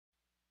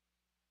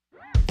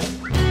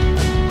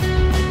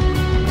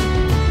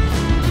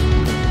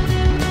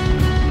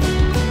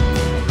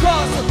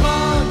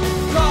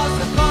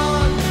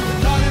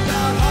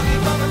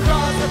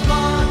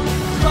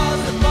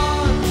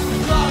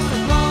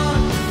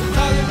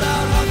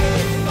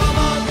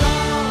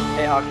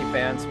hockey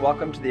fans.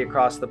 Welcome to the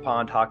Across the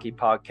Pond Hockey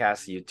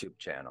Podcast YouTube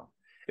channel.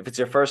 If it's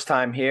your first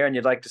time here and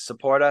you'd like to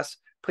support us,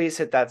 please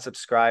hit that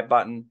subscribe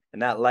button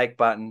and that like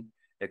button.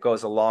 It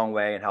goes a long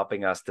way in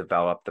helping us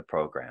develop the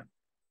program.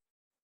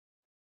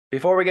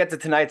 Before we get to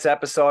tonight's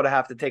episode, I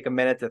have to take a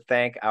minute to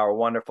thank our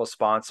wonderful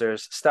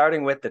sponsors,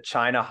 starting with the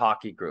China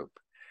Hockey Group.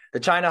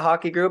 The China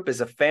Hockey Group is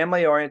a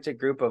family-oriented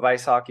group of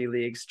ice hockey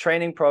leagues,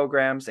 training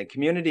programs, and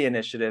community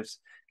initiatives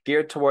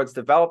geared towards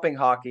developing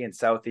hockey in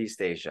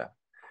Southeast Asia.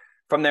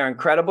 From their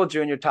incredible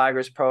Junior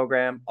Tigers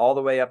program all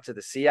the way up to the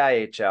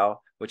CIHL,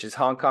 which is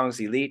Hong Kong's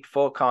elite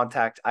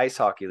full-contact ice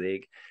hockey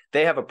league,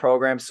 they have a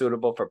program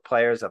suitable for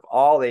players of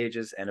all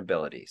ages and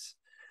abilities.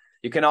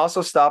 You can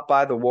also stop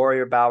by the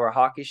Warrior Bauer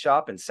Hockey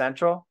Shop in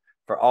Central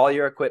for all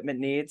your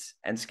equipment needs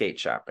and skate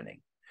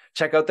sharpening.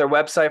 Check out their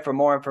website for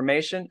more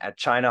information at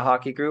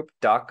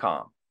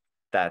ChinaHockeyGroup.com.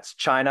 That's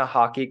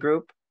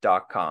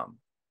ChinaHockeyGroup.com.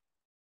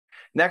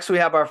 Next, we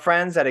have our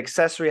friends at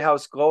Accessory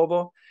House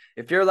Global.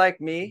 If you're like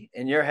me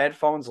and your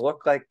headphones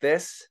look like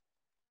this,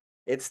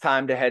 it's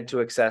time to head to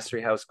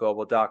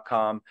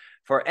AccessoryHouseGlobal.com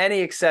for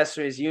any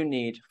accessories you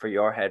need for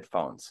your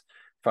headphones.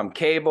 From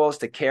cables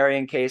to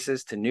carrying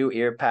cases to new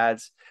ear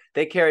pads,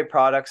 they carry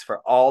products for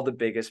all the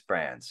biggest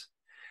brands.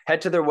 Head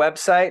to their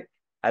website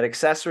at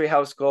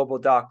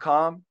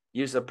AccessoryHouseGlobal.com.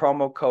 Use the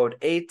promo code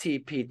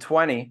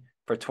ATP20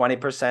 for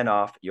 20%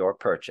 off your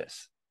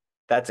purchase.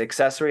 That's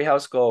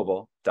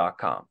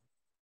AccessoryHouseGlobal.com.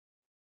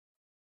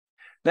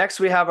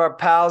 Next, we have our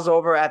pals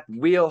over at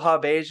Wheel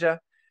Hub Asia.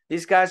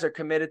 These guys are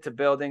committed to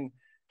building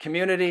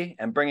community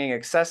and bringing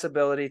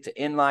accessibility to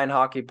inline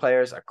hockey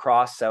players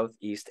across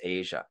Southeast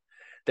Asia.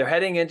 They're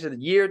heading into the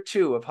year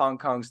 2 of Hong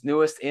Kong's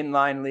newest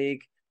inline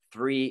league,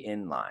 3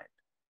 Inline.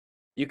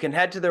 You can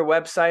head to their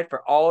website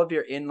for all of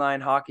your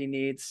inline hockey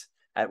needs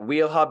at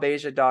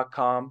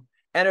wheelhubasia.com.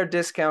 Enter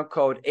discount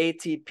code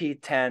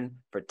ATP10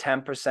 for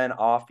 10%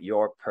 off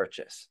your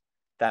purchase.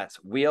 That's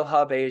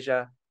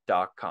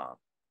wheelhubasia.com.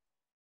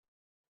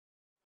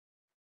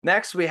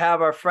 Next, we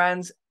have our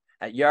friends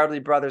at Yardley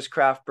Brothers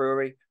Craft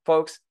Brewery.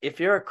 Folks, if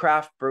you're a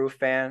craft brew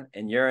fan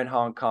and you're in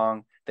Hong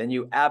Kong, then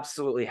you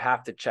absolutely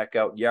have to check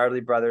out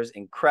Yardley Brothers'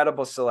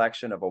 incredible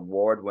selection of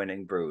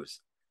award-winning brews.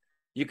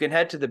 You can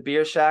head to the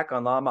Beer Shack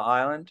on Llama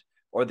Island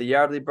or the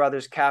Yardley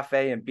Brothers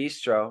Cafe and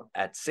Bistro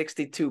at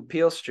 62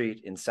 Peel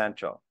Street in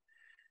Central.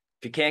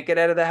 If you can't get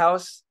out of the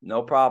house,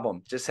 no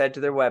problem. Just head to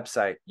their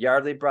website,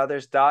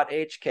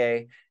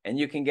 yardleybrothers.hk, and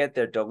you can get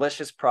their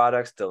delicious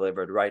products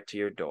delivered right to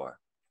your door.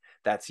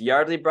 That's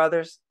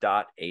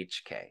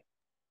yardleybrothers.hk.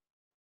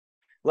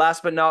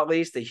 Last but not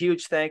least, a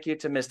huge thank you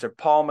to Mr.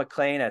 Paul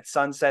McLean at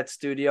Sunset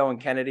Studio in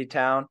Kennedy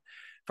Town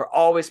for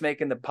always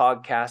making the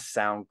podcast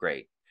sound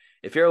great.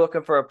 If you're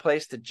looking for a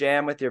place to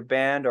jam with your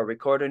band or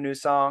record a new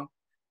song,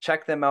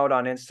 check them out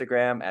on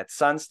Instagram at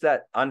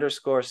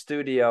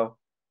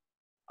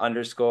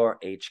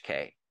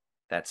sunset_studio_HK.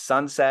 That's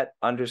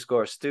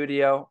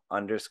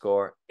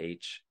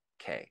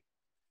sunset_studio_HK.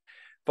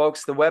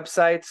 Folks, the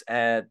websites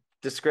and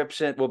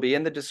description will be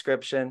in the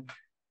description.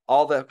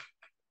 All the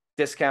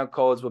discount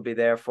codes will be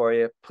there for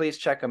you. Please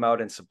check them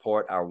out and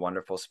support our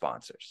wonderful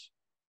sponsors.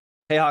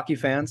 Hey, hockey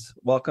fans.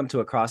 Welcome to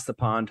Across the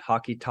Pond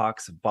Hockey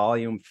Talks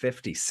Volume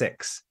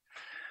 56.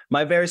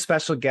 My very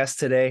special guest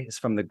today is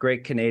from the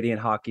great Canadian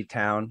hockey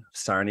town of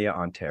Sarnia,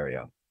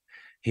 Ontario.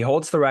 He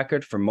holds the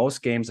record for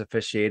most games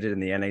officiated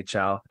in the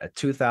NHL at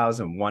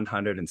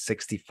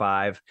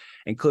 2,165,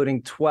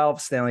 including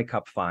 12 Stanley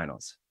Cup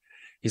Finals.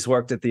 He's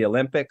worked at the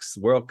Olympics,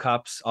 World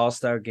Cups,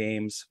 All-Star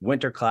Games,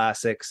 Winter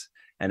Classics,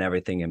 and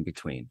everything in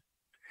between.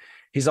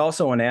 He's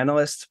also an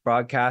analyst,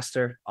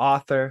 broadcaster,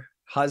 author,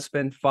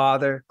 husband,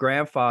 father,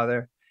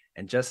 grandfather,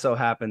 and just so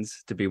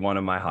happens to be one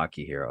of my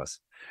hockey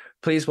heroes.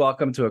 Please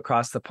welcome to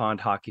Across the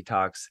Pond Hockey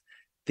Talks,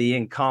 the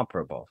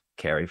incomparable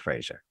Kerry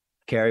Fraser.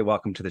 Kerry,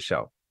 welcome to the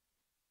show.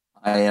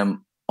 I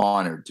am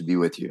honored to be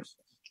with you.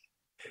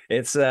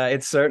 It's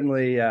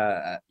certainly,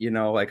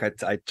 like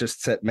I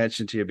just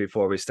mentioned to you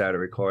before we started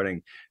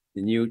recording,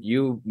 and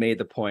you made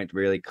the point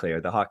really clear.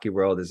 The hockey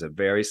world is a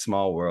very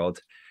small world.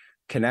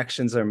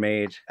 Connections are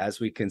made, as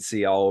we can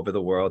see, all over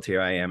the world. Here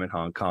I am in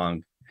Hong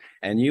Kong,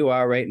 and you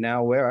are right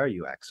now. Where are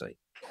you actually?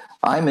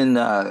 I'm in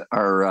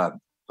our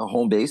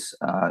home base,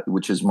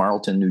 which is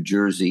Marlton, New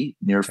Jersey,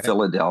 near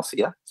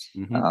Philadelphia.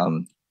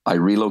 Mm-hmm. I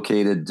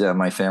relocated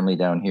my family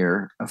down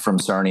here from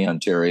Sarnia,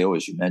 Ontario,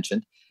 as you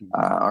mentioned,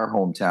 our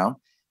hometown,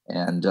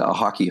 and a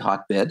hockey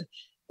hotbed.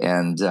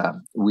 And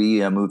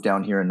we moved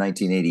down here in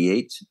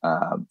 1988.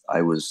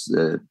 I was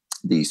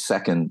the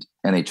second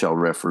NHL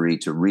referee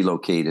to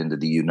relocate into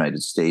the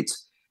United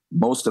States.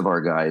 Most of our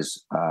guys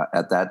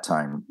at that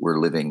time were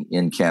living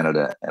in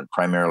Canada and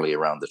primarily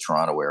around the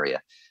Toronto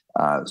area.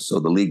 So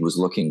the league was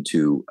looking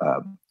to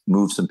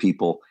move some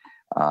people.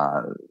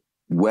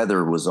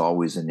 Weather was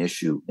always an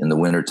issue in the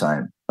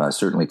wintertime,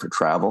 certainly for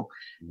travel.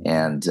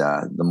 And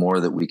the more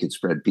that we could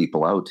spread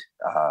people out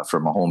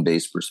from a home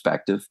base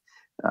perspective,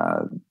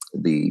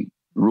 the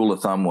rule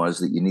of thumb was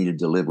that you needed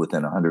to live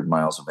within 100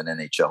 miles of an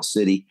NHL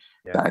city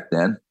back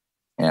then.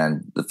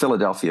 And the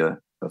Philadelphia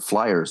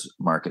Flyers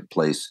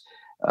marketplace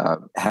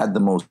had the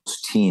most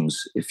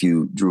teams. If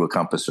you drew a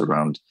compass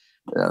around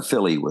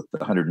Philly with the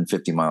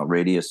 150-mile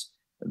radius,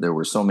 there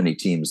were so many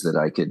teams that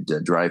I could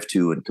drive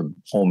to and come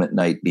home at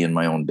night, be in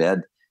my own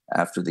bed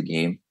after the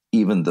game,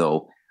 even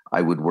though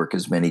I would work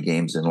as many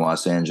games in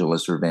Los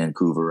Angeles or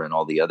Vancouver and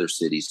all the other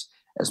cities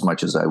as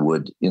much as I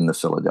would in the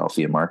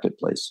Philadelphia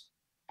marketplace.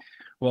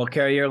 Well,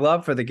 Kerry, your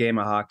love for the game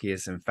of hockey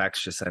is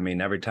infectious. I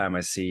mean, every time I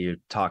see you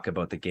talk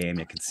about the game,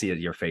 you can see it,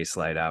 your face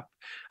light up.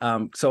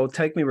 So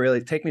take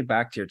me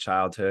back to your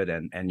childhood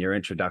and your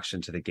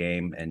introduction to the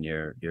game and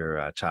your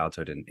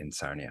childhood in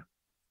Sarnia.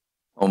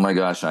 Oh my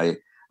gosh.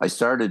 I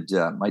started,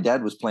 my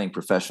dad was playing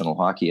professional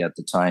hockey at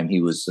the time.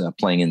 He was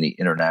playing in the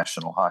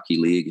International Hockey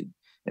League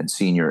and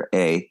Senior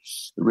A,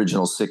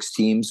 original 6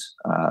 teams.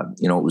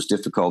 It was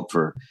difficult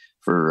for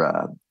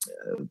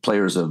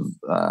players of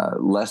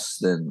less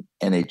than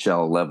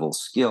NHL level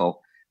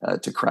skill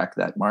to crack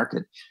that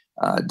market.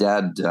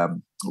 Dad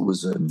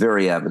was a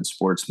very avid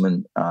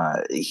sportsman.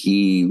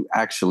 He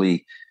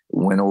actually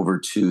went over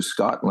to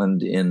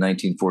Scotland in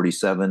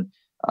 1947.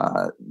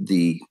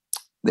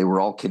 They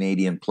were all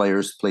Canadian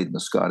players, played in the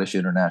Scottish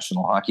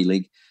International Hockey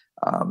League.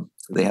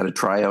 They had a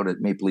tryout at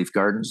Maple Leaf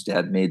Gardens.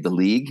 Dad made the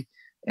league.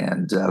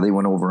 And they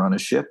went over on a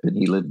ship, and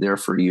he lived there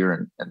for a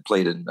year and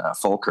played in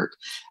Falkirk.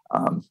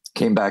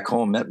 Came back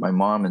home, met my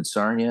mom in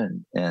Sarnia,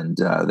 and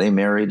they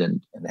married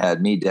and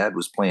had me. Dad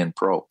was playing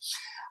pro.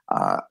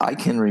 I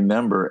can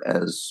remember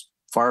as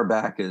far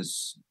back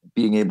as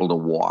being able to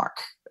walk.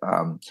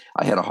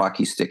 I had a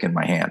hockey stick in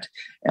my hand,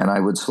 and I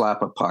would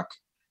slap a puck.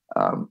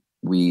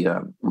 We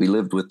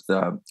lived with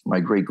my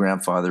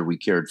great-grandfather. We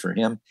cared for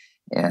him,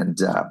 and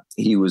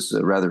he was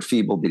rather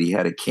feeble, but he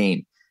had a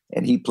cane,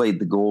 and he played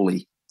the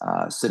goalie.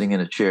 Sitting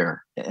in a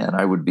chair, and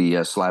I would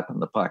be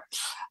slapping the puck.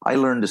 I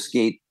learned to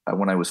skate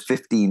when I was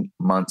 15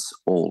 months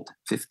old.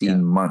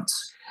 15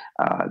 months.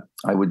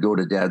 I would go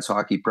to Dad's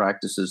hockey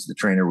practices. The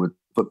trainer would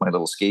put my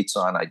little skates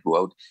on. I'd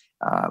go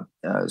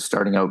out,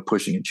 starting out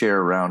pushing a chair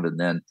around and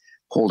then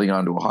holding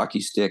onto a hockey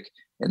stick.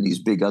 And these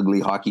big,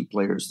 ugly hockey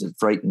players that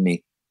frightened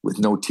me with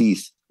no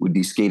teeth would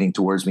be skating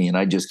towards me, and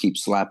I'd just keep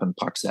slapping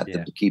pucks at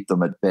them to keep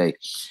them at bay.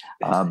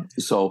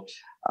 So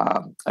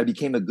I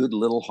became a good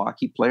little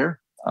hockey player.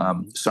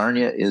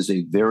 Sarnia is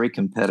a very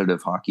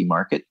competitive hockey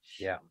market.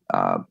 Yeah.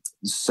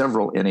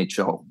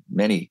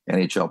 Many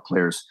NHL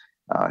players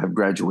have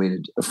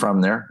graduated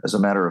from there. As a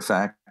matter of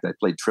fact, I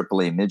played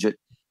AAA midget.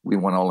 We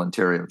won all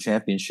Ontario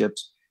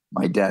championships.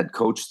 My dad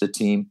coached the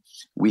team.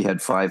 We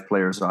had 5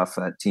 players off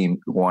that team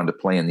who wanted to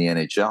play in the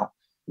NHL.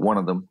 One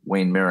of them,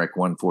 Wayne Merrick,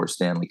 won 4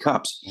 Stanley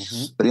Cups.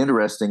 Mm-hmm. But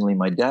interestingly,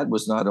 my dad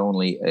was not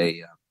only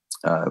a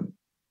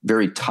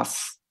very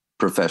tough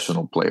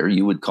professional player.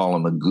 You would call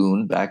him a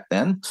goon back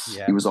then.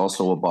 Yeah. He was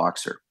also a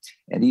boxer.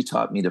 And he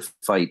taught me to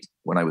fight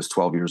when I was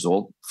 12 years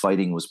old.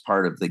 Fighting was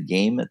part of the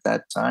game at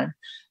that time.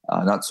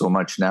 Not so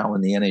much now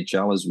in the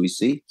NHL as we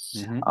see.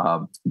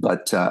 Mm-hmm.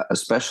 But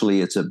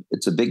especially it's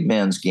a big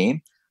man's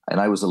game. And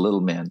I was a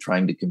little man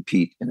trying to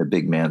compete in a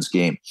big man's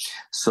game.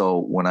 So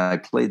when I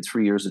played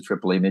 3 years of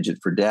AAA midget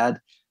for Dad,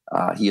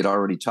 he had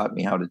already taught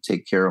me how to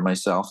take care of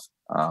myself.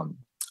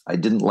 I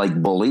didn't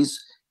like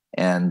bullies.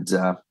 And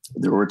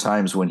there were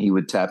times when he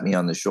would tap me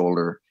on the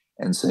shoulder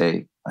and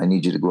say, I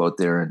need you to go out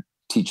there and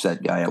teach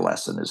that guy a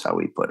lesson, is how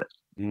he put it.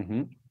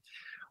 Mm-hmm.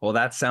 Well,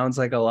 that sounds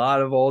like a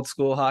lot of old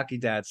school hockey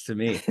dads to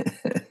me.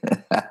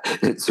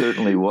 It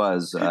certainly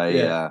was.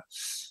 I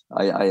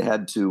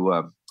had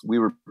to, we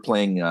were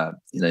playing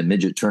in a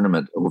midget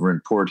tournament over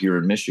in Port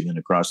Huron, Michigan,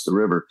 across the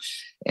river.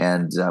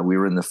 And we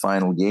were in the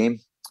final game.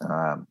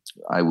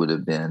 I would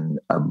have been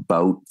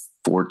about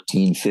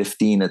 14,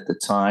 15 at the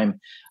time.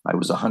 I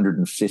was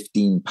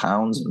 115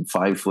 pounds and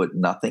 5 foot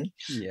nothing.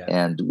 Yeah.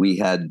 And we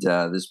had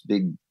this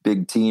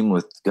big team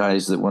with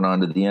guys that went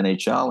on to the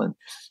NHL, and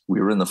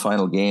we were in the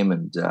final game,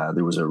 and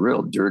there was a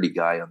real dirty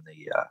guy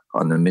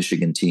on the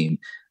Michigan team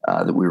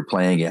that we were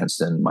playing against.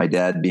 And my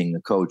dad, being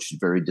the coach,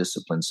 very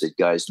disciplined, said,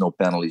 guys, no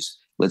penalties.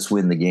 Let's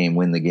win the game.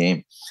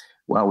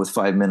 Well, with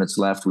 5 minutes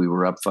left, we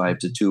were up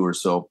 5-2 or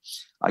so.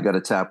 I got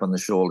a tap on the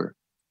shoulder.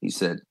 He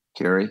said,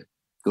 Kerry,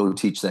 go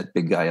teach that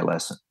big guy a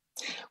lesson.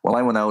 Well,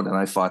 I went out and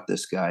I fought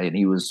this guy, and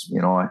he was,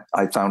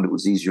 I found it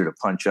was easier to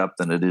punch up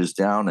than it is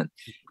down. And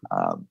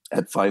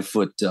at 5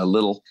 foot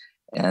little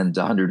and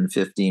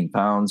 115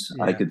 pounds,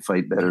 I could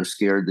fight better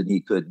scared than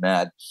he could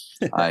mad.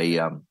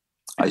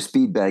 I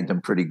speed bagged him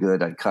pretty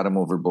good. I cut him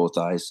over both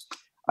eyes.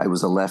 I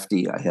was a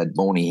lefty. I had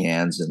bony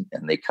hands,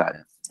 and they cut.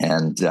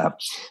 And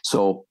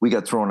so we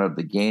got thrown out of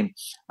the game.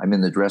 I'm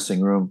in the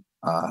dressing room.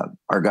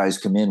 Our guys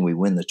come in. We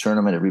win the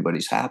tournament.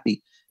 Everybody's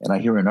happy. And I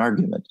hear an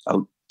argument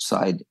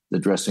outside the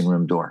dressing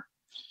room door.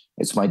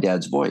 It's my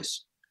dad's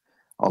voice.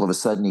 All of a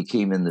sudden, he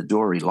came in the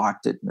door. He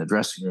locked it in the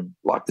dressing room,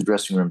 locked the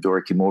dressing room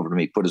door, came over to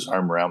me, put his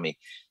arm around me.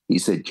 He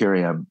said,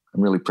 Kerry, I'm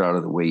really proud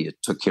of the way you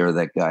took care of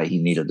that guy. He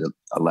needed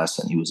a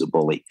lesson. He was a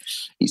bully.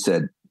 He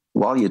said,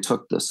 while you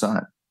took the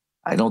son,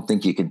 I don't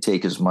think you can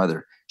take his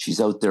mother.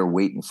 She's out there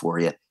waiting for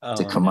you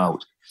to come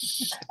out.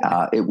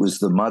 It was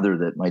the mother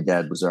that my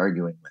dad was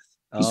arguing with.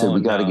 He said,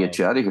 we got to get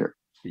you out of here.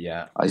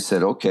 Yeah. I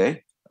said,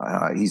 okay.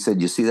 He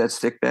said, "You see that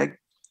stick bag?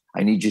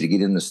 I need you to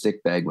get in the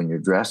stick bag when you're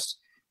dressed."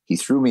 He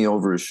threw me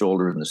over his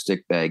shoulder in the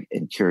stick bag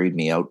and carried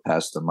me out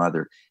past the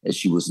mother as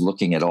she was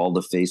looking at all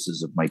the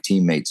faces of my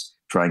teammates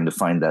trying to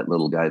find that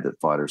little guy that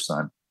fought her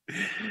son.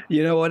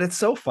 You know what? It's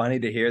so funny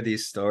to hear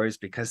these stories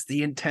because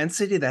the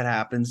intensity that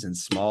happens in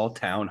small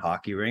town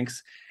hockey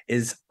rinks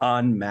is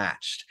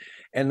unmatched.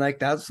 And like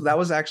that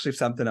was actually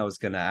something I was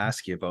going to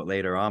ask you about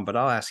later on, but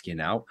I'll ask you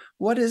now.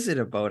 What is it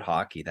about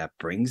hockey that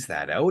brings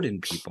that out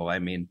in people? I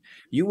mean,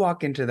 you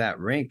walk into that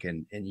rink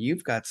and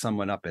you've got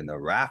someone up in the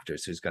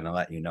rafters who's going to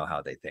let you know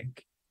how they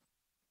think.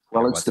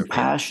 Well, it's the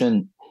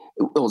passion.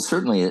 Well,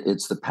 certainly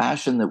it's the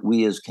passion that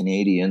we as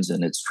Canadians,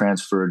 and it's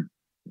transferred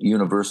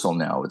universal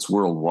now. It's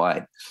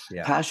worldwide.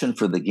 Yeah. Passion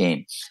for the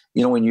game.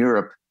 You know, in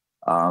Europe,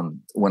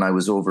 when I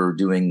was over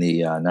doing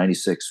the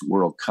 96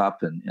 World Cup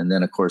and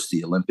then, of course,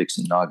 the Olympics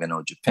in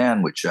Nagano,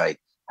 Japan, which I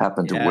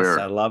happened to wear.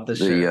 I love the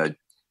shirt.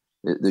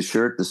 The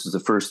shirt. This is the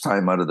first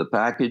time out of the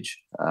package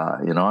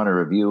in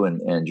honor of you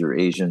and your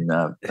Asian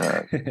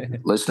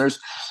listeners.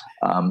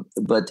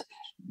 But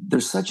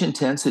there's such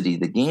intensity.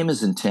 The game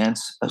is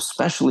intense,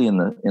 especially in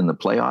the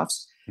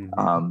playoffs.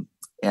 Mm-hmm.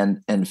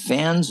 And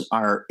fans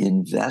are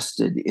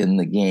invested in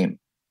the game.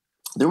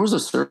 There was a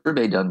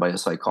survey done by a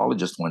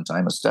psychologist one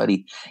time, a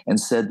study, and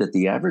said that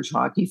the average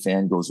hockey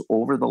fan goes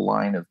over the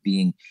line of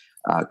being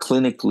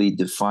clinically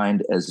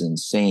defined as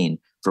insane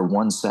for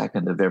 1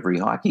 second of every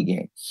hocky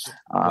game.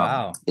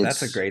 Wow,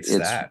 that's a great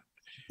stat.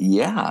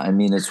 Yeah, I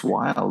mean, it's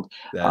wild.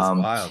 That's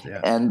wild, yeah.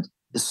 And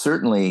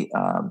certainly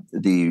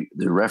the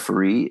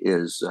referee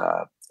is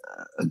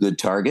a good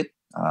target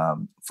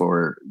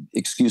for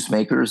excuse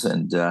makers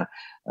and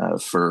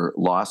for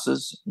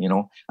losses. You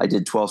know, I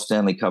did 12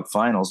 Stanley Cup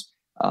Finals.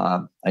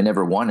 I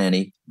never won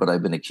any, but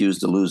I've been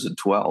accused of losing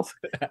 12.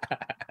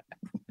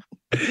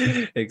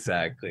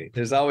 Exactly.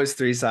 There's always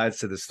three sides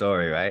to the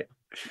story, right?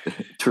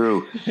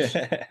 True.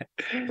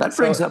 That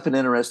brings up an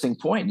interesting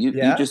point. You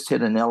just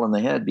hit a nail on the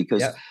head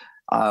because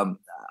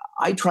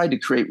I tried to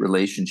create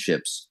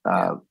relationships.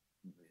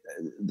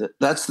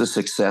 That's the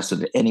success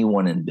of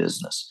anyone in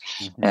business.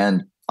 Mm-hmm.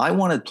 And I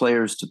wanted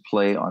players to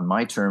play on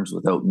my terms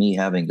without me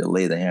having to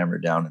lay the hammer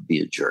down and be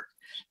a jerk,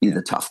 be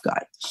the tough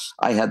guy.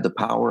 I had the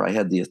power, I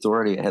had the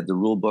authority, I had the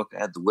rule book,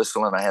 I had the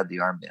whistle, and I had the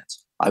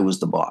armbands. I was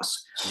the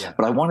boss. Yeah.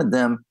 But I wanted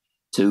them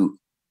to,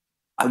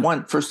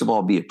 first of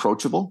all, be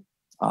approachable.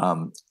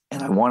 And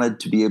I wanted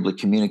to be able to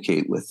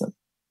communicate with them,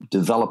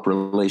 develop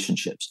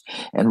relationships.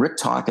 And Rick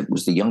Tocchet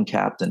was the young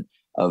captain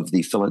of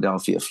the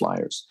Philadelphia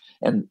Flyers.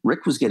 And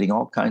Rick was getting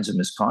all kinds of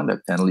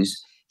misconduct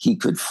penalties. He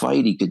could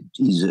fight.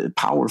 He's a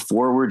power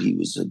forward. He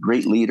was a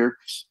great leader.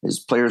 His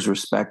players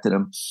respected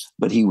him,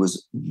 but he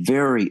was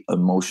very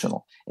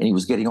emotional and he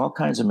was getting all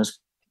kinds of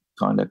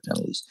misconduct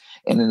penalties.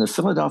 And in the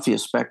Philadelphia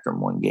Spectrum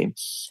one game,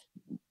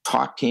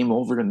 Talk came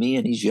over to me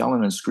and he's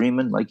yelling and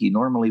screaming like he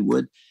normally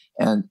would.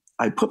 And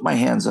I put my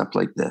hands up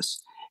like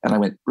this and I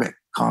went, "Rick,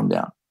 calm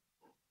down.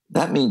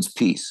 That means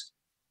peace.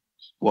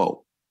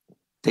 Whoa,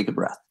 take a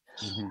breath."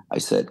 Mm-hmm. I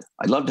said,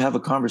 "I'd love to have a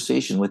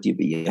conversation with you,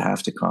 but you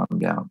have to calm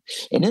down."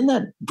 And in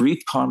that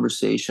brief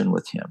conversation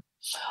with him,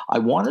 I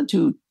wanted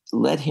to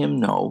let him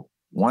know,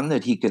 one,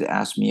 that he could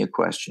ask me a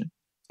question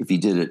if he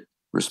did it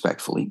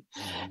respectfully.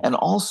 Mm-hmm. And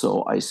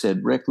also I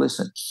said, "Rick,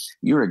 listen,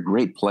 you're a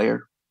great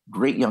player,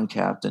 great young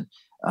captain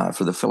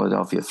for the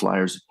Philadelphia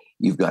Flyers.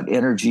 You've got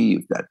energy,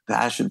 you've got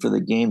passion for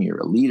the game, you're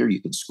a leader, you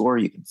can score,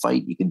 you can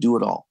fight, you can do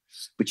it all.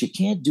 But you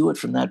can't do it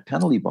from that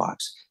penalty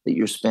box that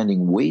you're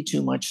spending way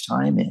too much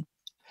time in.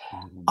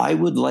 I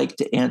would like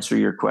to answer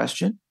your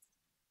question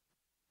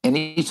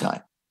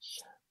anytime,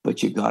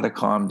 but you got to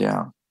calm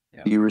down,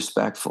 be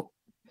respectful."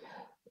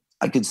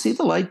 I could see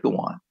the light go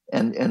on.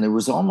 And it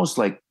was almost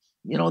like,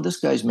 you know, this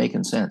guy's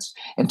making sense.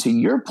 And to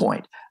your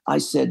point, I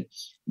said,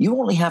 you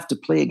only have to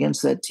play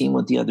against that team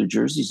with the other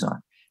jerseys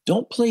on.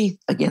 Don't play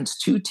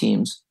against two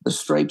teams, the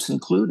stripes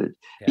included,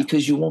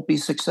 because you won't be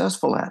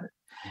successful at it.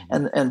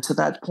 Mm-hmm. And to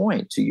that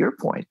point, to your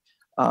point,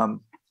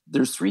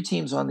 there's three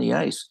teams on the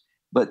ice,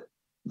 but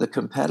the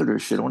competitor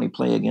should only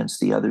play against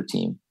the other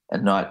team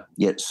and not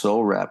get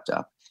so wrapped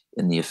up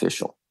in the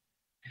official.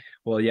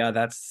 Well, yeah,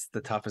 that's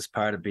the toughest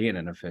part of being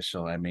an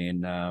official. I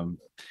mean,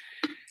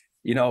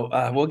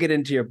 we'll get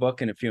into your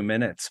book in a few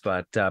minutes,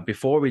 but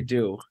before we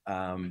do,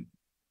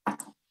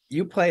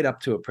 you played up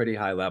to a pretty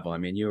high level. I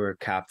mean, you were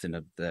captain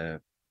of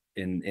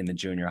in the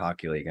junior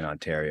hockey league in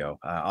Ontario,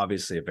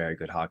 obviously a very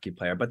good hockey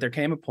player, but there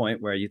came a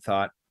point where you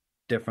thought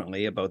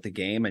differently about the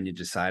game and you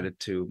decided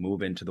to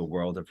move into the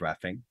world of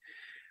reffing.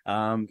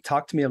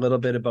 Talk to me a little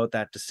bit about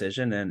that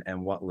decision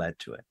and what led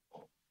to it.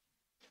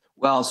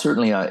 Well,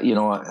 certainly,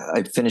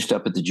 I finished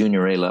up at the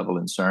junior A level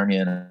in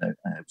Sarnia, and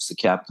I was the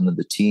captain of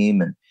the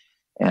team,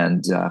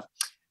 and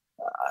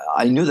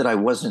I knew that I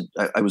was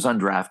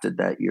undrafted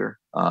that year.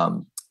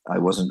 I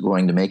wasn't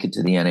going to make it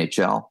to the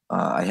NHL.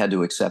 I had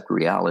to accept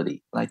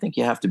reality, and I think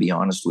you have to be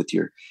honest with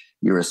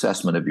your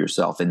assessment of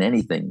yourself in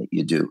anything that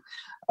you do.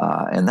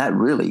 And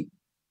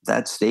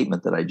that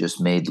statement that I just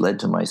made led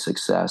to my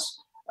success.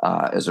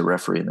 as a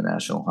referee in the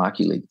National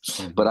Hockey League.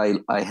 Mm-hmm. But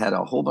I had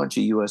a whole bunch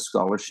of U.S.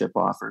 scholarship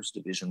offers,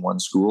 Division I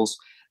schools.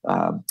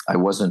 I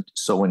wasn't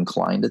so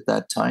inclined at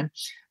that time.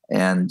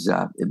 And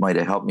it might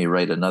have helped me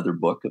write another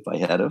book if I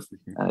had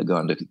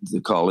gone to the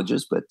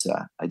colleges, but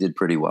I did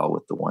pretty well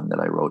with the one that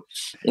I wrote.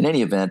 In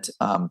any event,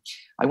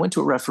 I went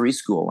to a referee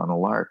school on a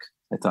lark.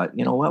 I thought,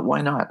 you know what,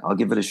 why not? I'll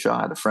give it a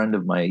shot. A friend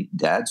of my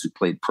dad's who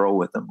played pro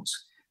with him was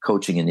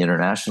coaching in the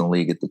International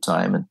League at the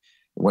time and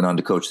went on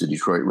to coach the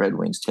Detroit Red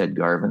Wings, Ted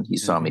Garvin. He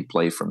saw me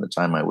play from the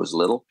time I was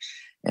little.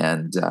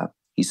 And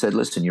he said,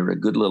 listen, you're a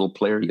good little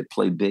player. You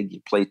play big,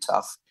 you play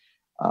tough.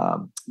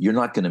 You're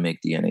not going to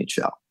make the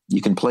NHL.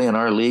 You can play in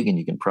our league and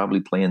you can probably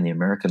play in the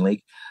American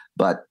League,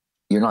 but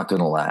you're not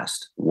going to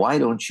last. Why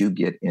don't you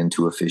get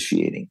into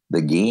officiating?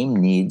 The game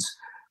needs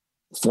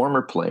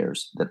former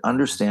players that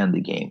understand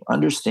the game,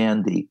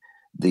 understand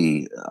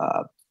the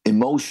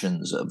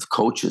emotions of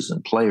coaches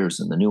and players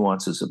and the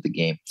nuances of the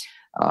game.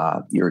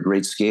 You're a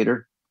great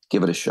skater.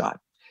 Give it a shot.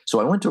 So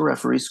I went to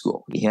referee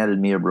school. He handed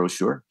me a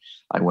brochure.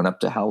 I went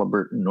up to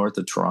Halliburton, north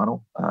of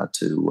Toronto,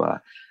 to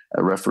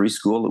a referee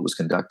school. It was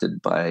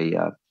conducted by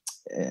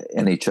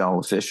NHL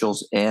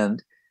officials,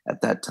 and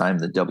at that time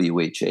the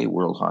WHA,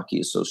 World Hockey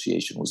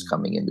Association, was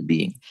coming into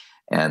being,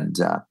 and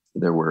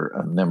there were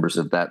members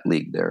of that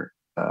league there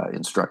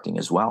instructing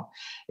as well.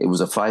 It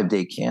was a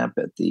 5-day camp.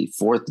 At the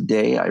 4th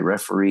day, I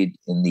refereed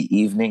in the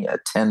evening a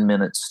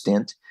 10-minute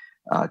stint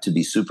to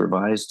be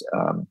supervised,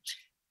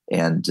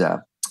 and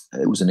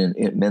it was a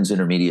men's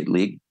intermediate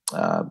league.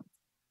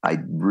 I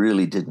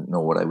really didn't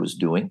know what I was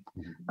doing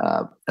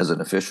as an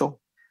official,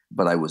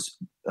 but I was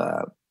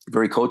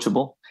very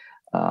coachable.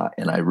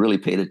 And I really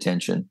paid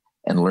attention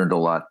and learned a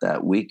lot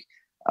that week.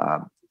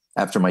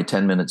 After my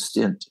 10-minute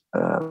stint,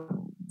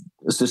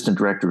 Assistant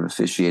Director of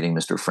Officiating,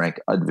 Mr. Frank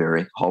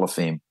Udvery, Hall of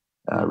Fame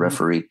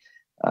referee,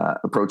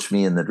 approached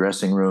me in the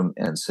dressing room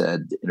and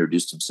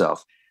introduced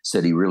himself,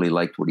 said he really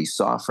liked what he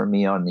saw from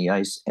me on the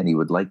ice, and he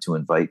would like to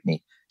invite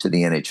me to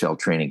the NHL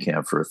training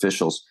camp for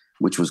officials,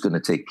 which was going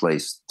to take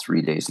place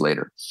 3 days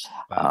later.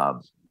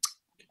 Wow.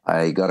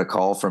 I got a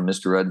call from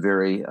Mr.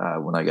 Udvery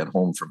when I got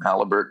home from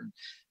Halliburton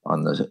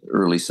on the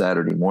early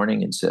Saturday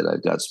morning and said,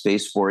 I've got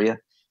space for you,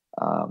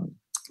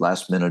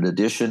 last minute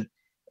addition.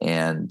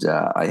 And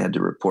I had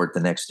to report the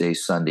next day,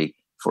 Sunday,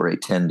 for a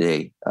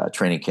 10-day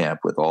training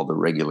camp with all the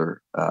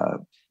regular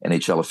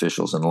NHL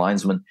officials and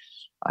linesmen.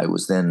 I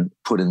was then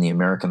put in the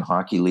American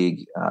Hockey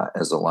League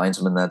as a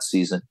linesman that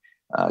season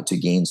to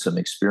gain some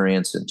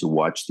experience and to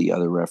watch the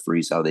other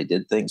referees, how they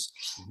did things.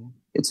 Mm-hmm.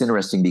 It's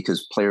interesting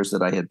because players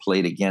that I had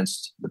played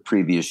against the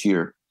previous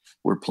year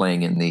were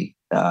playing in the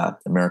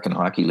American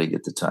Hockey League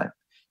at the time.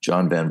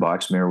 John Van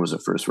Boxmeer was a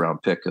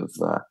first-round pick of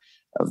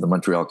the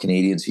Montreal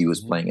Canadiens. He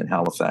was playing in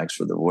Halifax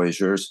for the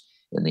Voyageurs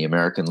in the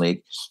American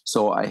League.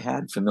 So I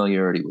had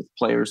familiarity with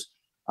players,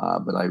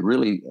 but I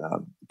really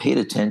paid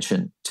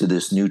attention to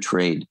this new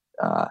trade.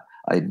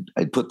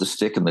 I'd put the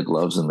stick and the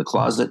gloves in the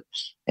closet,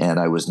 and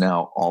I was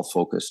now all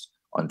focused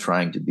on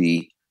trying to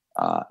be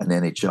an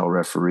NHL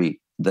referee.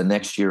 The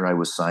next year, I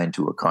was signed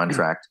to a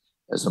contract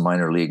as a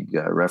minor league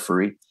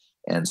referee,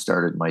 and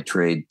started my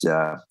trade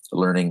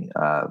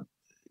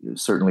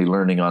certainly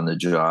learning on the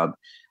job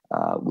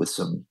with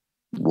some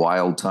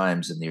wild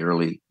times in the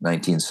early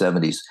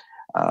 1970s,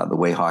 the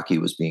way hockey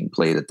was being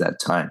played at that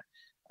time.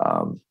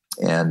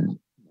 And,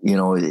 you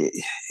know,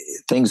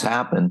 things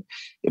happen.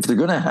 If they're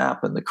going to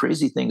happen, the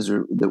crazy things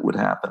that would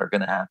happen are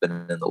going to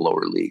happen in the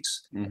lower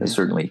leagues, and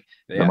certainly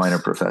the minor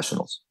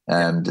professionals.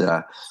 And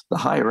the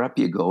higher up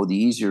you go, the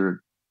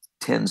easier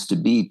tends to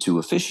be to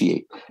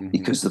officiate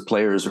because the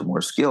players are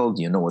more skilled.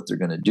 You know what they're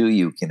going to do.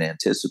 You can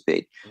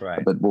anticipate.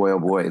 Right. But boy, oh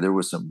boy, there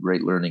were some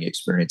great learning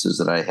experiences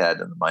that I had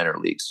in the minor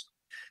leagues.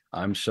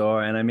 I'm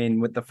sure. And I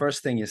mean, with the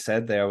first thing you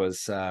said there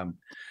was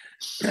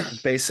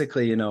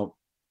basically, you know,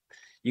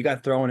 you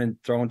got thrown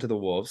to the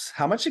wolves.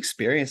 How much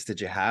experience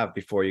did you have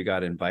before you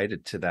got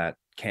invited to that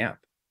camp?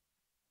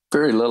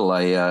 Very little.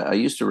 I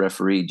used to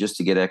referee just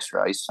to get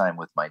extra ice time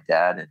with my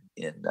dad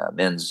in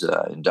men's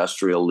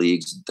industrial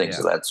leagues and things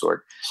of that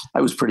sort.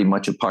 I was pretty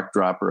much a puck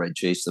dropper. I'd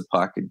chase the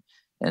puck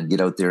and get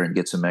out there and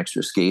get some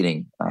extra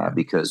skating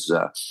because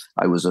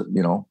I was,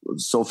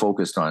 so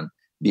focused on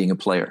being a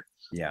player.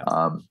 Yeah.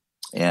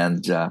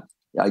 And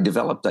I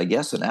developed, I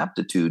guess, an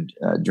aptitude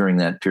during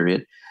that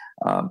period.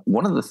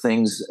 One of the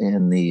things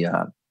in the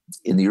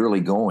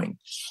early going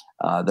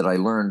that I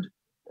learned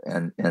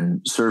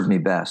and served me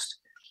best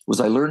was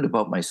I learned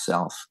about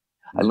myself.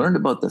 I learned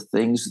about the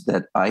things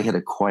that I had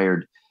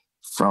acquired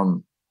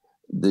from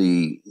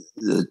the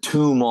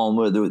tomb,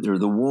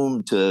 the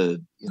womb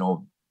to,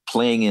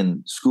 playing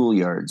in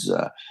schoolyards,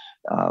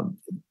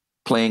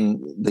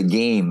 playing the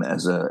game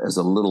as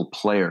a little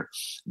player,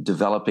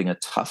 developing a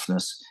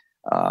toughness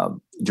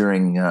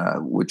during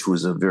which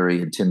was a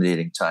very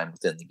intimidating time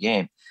within the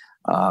game.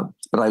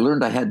 But I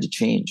learned I had to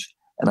change.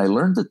 And I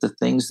learned that the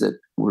things that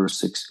were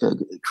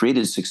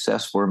created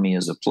success for me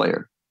as a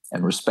player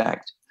and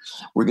respect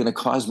were going to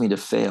cause me to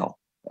fail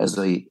as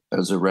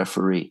a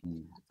referee.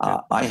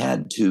 I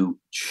had to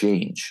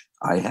change.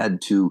 I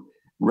had to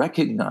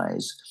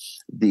recognize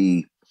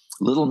the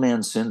little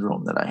man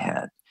syndrome that I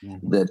had,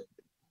 that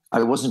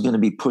I wasn't going to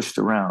be pushed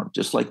around,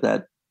 just like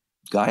that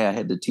guy I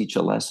had to teach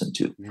a lesson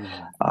to.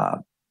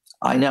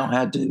 I now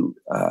had to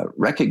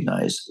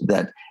recognize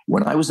that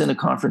when I was in a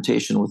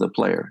confrontation with a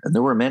player, and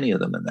there were many of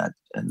them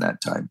in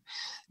that time,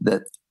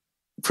 that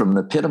from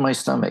the pit of my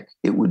stomach,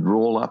 it would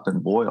roll up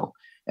and boil,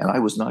 and I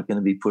was not going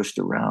to be pushed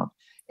around.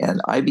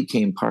 And I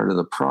became part of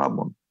the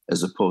problem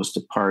as opposed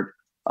to part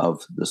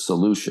of the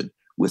solution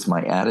with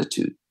my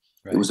attitude.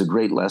 Right. It was a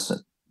great lesson.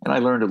 And I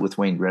learned it with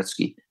Wayne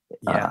Gretzky,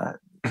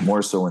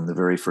 more so in the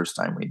very first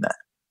time we met.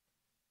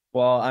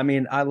 Well, I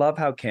mean, I love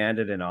how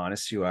candid and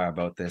honest you are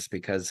about this,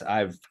 because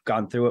I've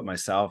gone through it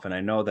myself, and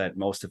I know that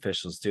most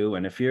officials do.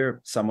 And if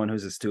you're someone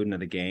who's a student of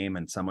the game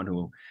and someone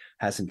who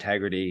has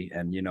integrity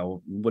and, you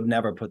know, would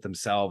never put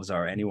themselves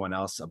or anyone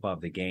else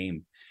above the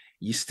game,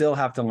 you still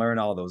have to learn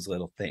all those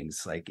little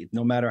things. Like,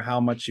 no matter how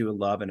much you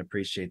love and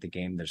appreciate the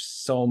game, there's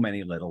so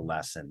many little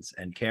lessons.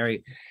 And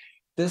Kerry,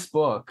 this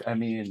book, I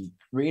mean,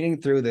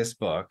 reading through this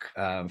book,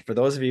 for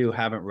those of you who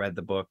haven't read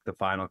the book, The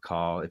Final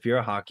Call, if you're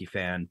a hockey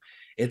fan,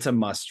 it's a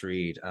must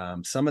read.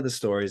 Some of the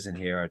stories in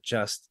here are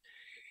just,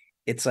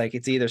 it's like,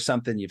 it's either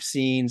something you've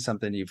seen,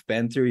 something you've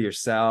been through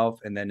yourself,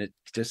 and then it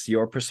just,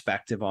 your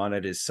perspective on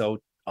it is so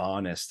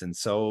honest and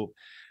so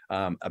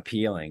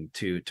appealing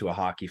to a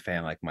hockey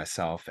fan like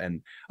myself.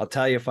 And I'll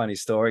tell you a funny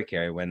story,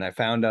 Kerry. When I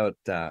found out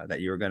that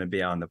you were going to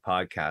be on the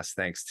podcast,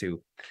 thanks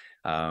to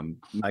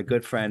my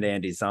good friend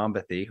Andy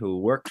Zombathy, who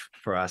worked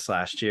for us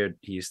last year,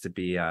 he used to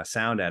be a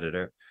sound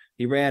editor.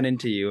 He ran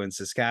into you in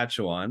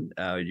Saskatchewan.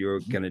 You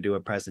were going to do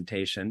a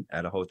presentation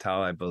at a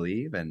hotel, I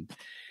believe. And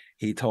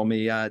he told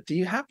me, do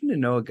you happen to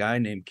know a guy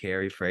named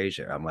Kerry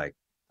Fraser? I'm like,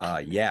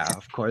 yeah,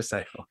 of course I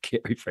know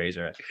Kerry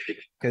Fraser.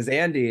 Because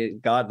Andy,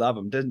 God love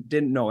him,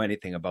 didn't know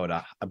anything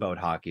about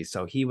hockey.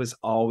 So he was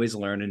always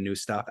learning new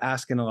stuff,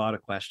 asking a lot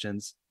of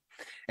questions.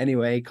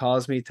 Anyway, he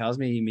calls me, tells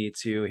me he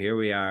meets you. Here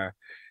we are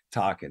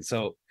talking.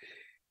 So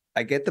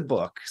I get the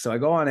book. So I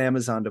go on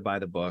Amazon to buy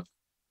the book.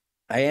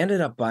 I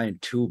ended up buying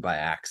 2 by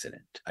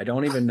accident. I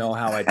don't even know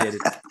how I did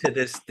it to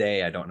this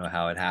day. I don't know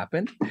how it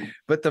happened.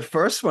 But the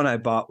first one I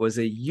bought was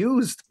a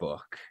used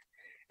book,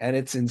 and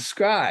it's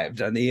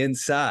inscribed on the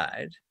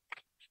inside,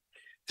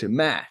 to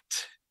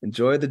Matt,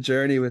 enjoy the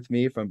journey with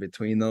me from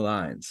between the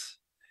lines.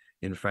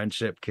 In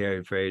friendship,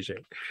 Kerry Fraser.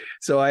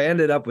 So I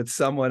ended up with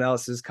someone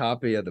else's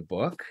copy of the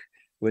book,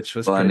 which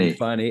was pretty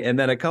funny. And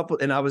then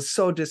and I was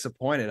so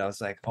disappointed. I was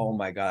like, oh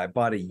my God, I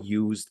bought a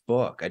used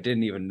book. I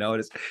didn't even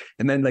notice.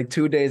 And then like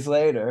 2 days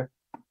later,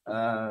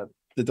 the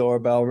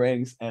doorbell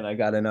rings and I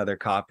got another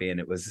copy, and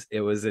it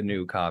was a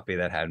new copy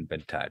that hadn't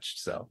been touched.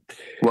 So,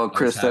 well,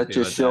 Chris, that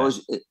just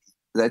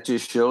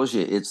shows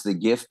you it's the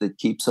gift that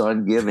keeps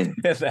on giving.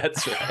 That's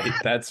right.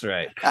 That's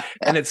right.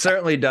 And it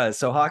certainly does.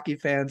 So hockey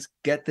fans,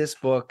 get this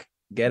book.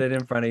 Get it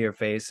in front of your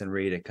face and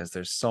read it, because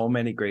there's so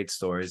many great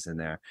stories in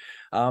there.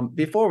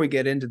 Before we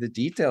get into the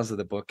details of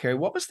the book, Kerry,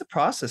 what was the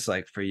process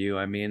like for you?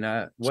 I mean,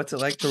 what's it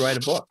like to write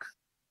a book?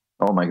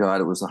 Oh my God,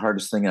 it was the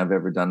hardest thing I've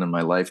ever done in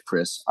my life,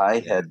 Chris.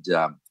 I had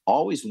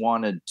always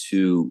wanted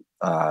to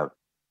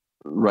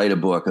write a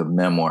book of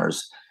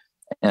memoirs,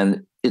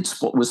 and it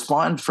was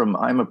spawned from,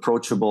 I'm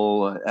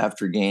approachable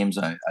after games.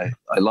 I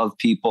love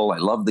people. I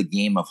love the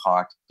game of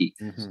hockey.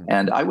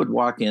 And I would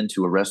walk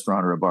into a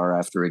restaurant or a bar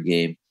after a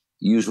game,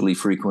 usually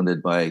frequented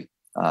by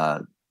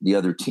the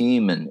other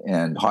team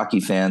and hockey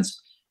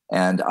fans.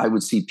 And I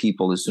would see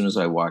people as soon as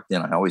I walked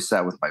in. I always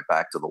sat with my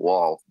back to the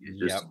wall,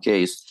 just in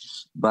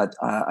case. But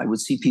I would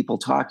see people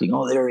talking.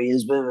 Oh, there he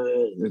is,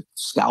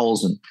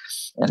 scowls.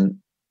 And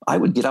I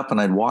would get up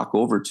and I'd walk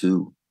over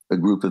to a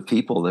group of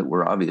people that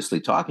were obviously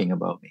talking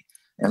about me.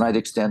 And I'd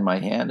extend my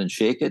hand and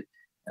shake it,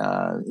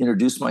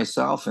 introduce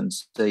myself and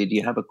say, do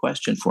you have a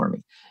question for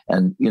me?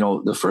 And, you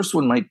know, the first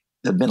one might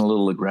have been a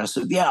little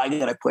aggressive. Yeah, I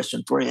got a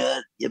question for you.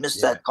 You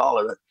missed that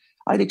caller.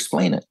 I'd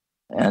explain it.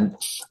 And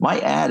my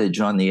adage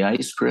on the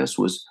ice, Chris,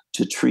 was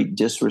to treat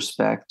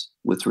disrespect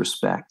with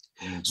respect.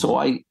 So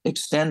I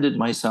extended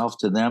myself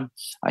to them.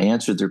 I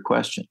answered their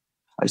question.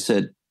 I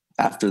said,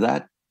 after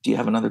that, do you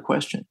have another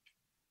question?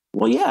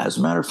 Well, yeah, as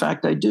a matter of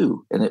fact, I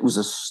do. And it was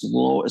a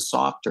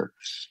softer.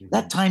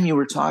 That time you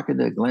were talking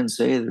to Glenn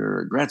Sather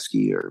or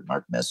Gretzky or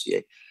Mark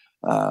Messier,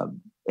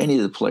 any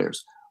of the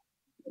players.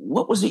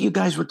 What was it you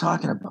guys were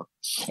talking about?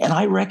 And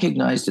I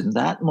recognized in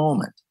that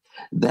moment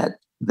that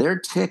their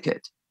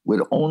ticket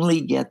would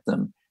only get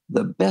them,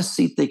 the best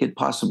seat they could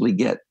possibly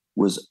get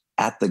was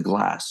at the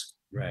glass,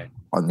 right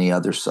on the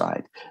other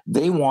side.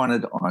 They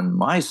wanted on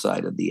my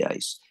side of the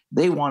ice.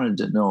 They wanted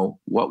to know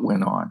what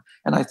went on.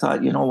 And I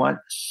thought, you know what?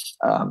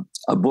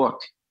 A book,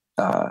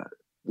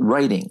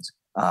 writing,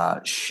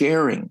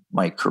 sharing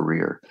my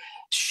career,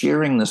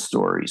 sharing the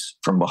stories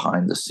from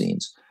behind the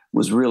scenes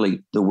was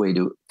really the way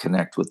to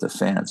connect with the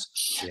fans.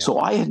 Yeah. So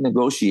I had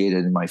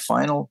negotiated in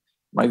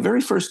my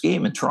very first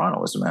game in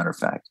Toronto, as a matter of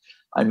fact.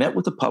 I met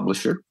with the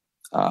publisher,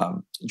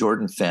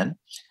 Jordan Fenn.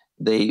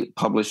 They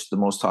published the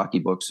most hockey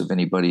books of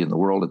anybody in the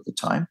world at the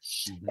time.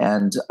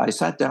 And I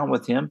sat down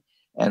with him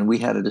and we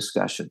had a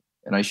discussion.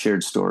 and I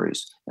shared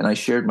stories, and I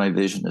shared my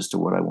vision as to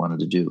what I wanted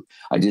to do.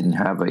 I didn't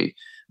have a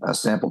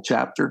sample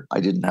chapter. I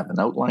didn't have an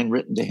outline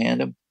written to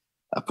hand him,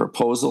 a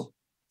proposal.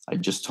 I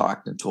just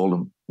talked and told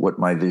him what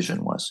my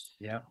vision was.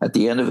 Yeah. At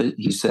the end of it,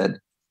 he said,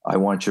 "I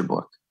want your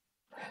book."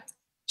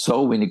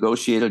 So we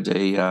negotiated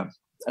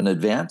an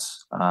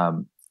advance.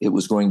 It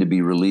was going to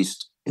be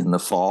released in the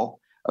fall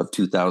of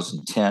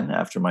 2010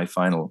 after my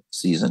final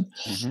season.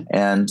 Mm-hmm.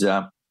 And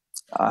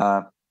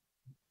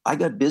I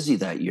got busy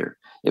that year.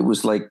 It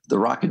was like the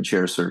rocking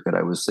chair circuit.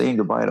 I was saying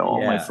goodbye to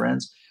all my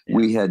friends. Yeah.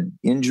 We had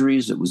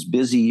injuries. It was a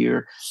busy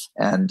year.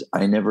 And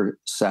I never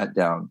sat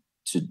down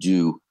to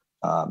do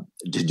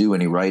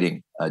any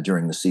writing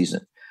during the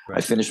season. Right.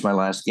 I finished my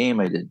last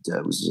game. I did.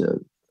 It was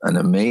an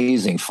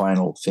amazing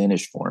final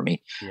finish for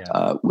me,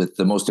 with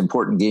the most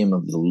important game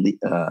of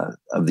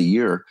the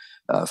year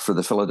for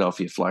the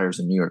Philadelphia Flyers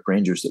and New York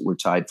Rangers that were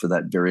tied for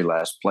that very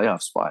last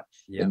playoff spot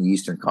in the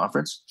Eastern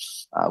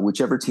Conference.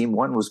 Whichever team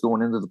won was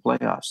going into the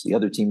playoffs. The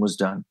other team was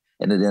done,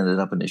 and it ended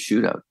up in a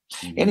shootout.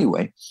 Mm-hmm.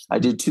 Anyway, I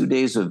did 2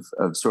 days of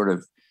sort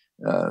of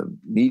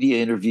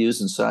media interviews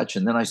and such,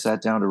 and then I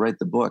sat down to write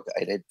the book.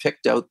 I had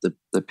picked out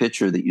the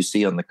picture that you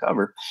see on the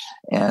cover,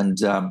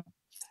 and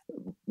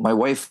my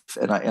wife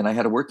and I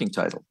had a working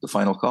title, The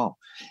Final Call.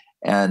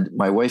 And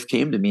my wife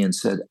came to me and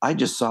said, "I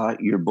just saw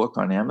your book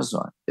on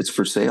Amazon. It's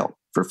for sale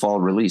for fall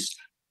release."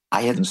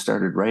 I hadn't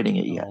started writing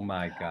it yet. Oh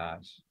my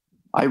gosh.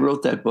 I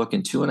wrote that book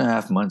in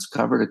 2.5 months,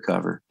 cover to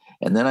cover.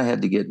 And then I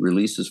had to get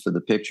releases for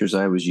the pictures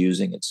I was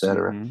using, et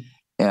cetera. Mm-hmm.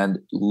 And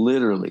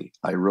literally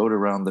I wrote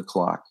around the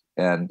clock.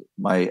 And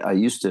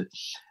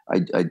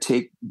I'd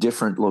take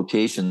different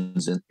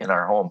locations in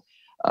our home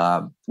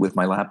with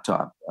my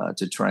laptop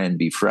to try and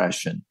be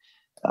fresh. And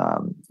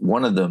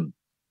one of them,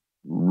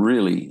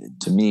 really,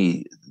 to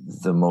me,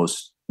 the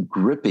most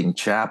gripping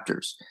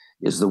chapters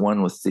is the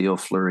one with Theo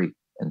Fleury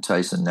and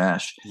Tyson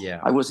Nash. Yeah,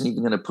 I wasn't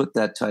even going to put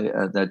that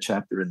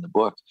chapter in the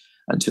book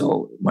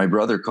until my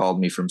brother called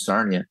me from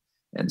Sarnia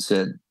and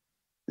said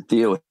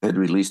Theo had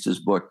released his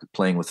book,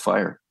 Playing with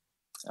Fire.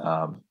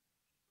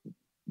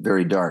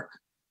 Very dark.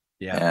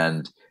 Yeah,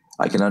 and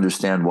I can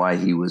understand why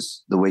he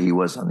was the way he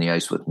was on the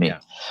ice with me. Yeah.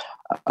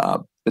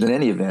 But in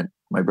any event,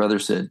 my brother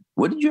said,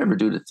 "What did you ever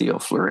do to Theo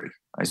Fleury?"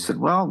 I said,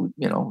 "Well,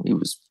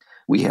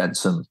 we had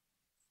some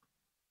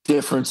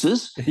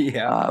differences,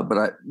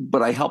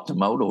 but I helped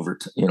him out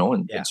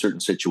in certain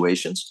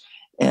situations."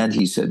 And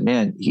he said,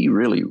 "Man, he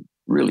really,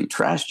 really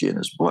trashed you in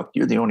his book.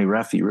 You're the only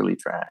ref he really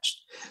trashed."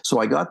 So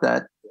I got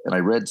that, and I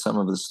read some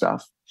of the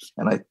stuff.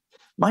 And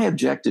my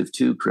objective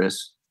too,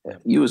 Chris,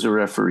 you as a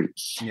referee,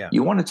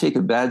 you want to take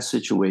a bad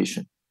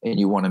situation and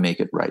you want to make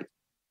it right.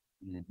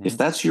 Mm-hmm. If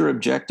that's your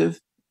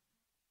objective,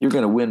 you're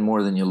going to win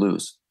more than you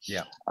lose.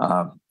 Yeah.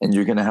 And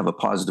you're going to have a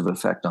positive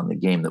effect on the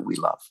game that we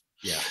love.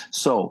 Yeah.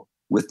 So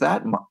with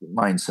that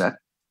mindset,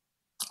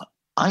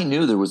 I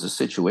knew there was a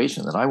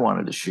situation that I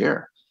wanted to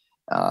share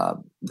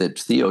that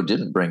Theo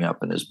didn't bring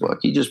up in his book.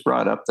 He just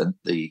brought up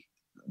the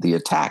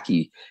attack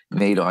he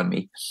made on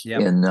me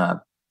in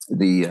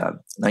the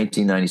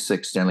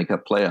 1996 Stanley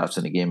Cup playoffs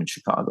in a game in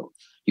Chicago.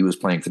 He was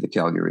playing for the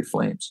Calgary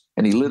Flames,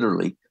 and he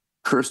literally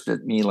cursed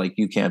at me like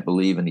you can't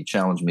believe, and he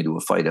challenged me to a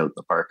fight out in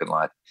the parking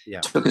lot.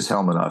 Yeah. Took his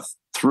helmet off,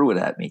 threw it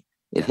at me.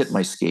 It hit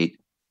my skate,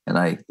 and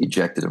I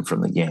ejected him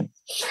from the game.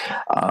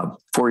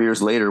 4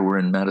 years later, we're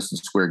in Madison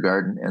Square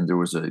Garden, and there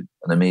was an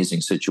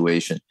amazing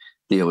situation.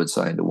 Theo had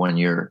signed a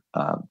 1-year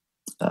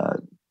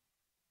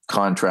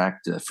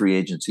contract, a free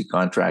agency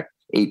contract,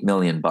 $8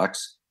 million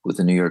with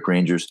the New York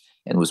Rangers,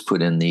 and was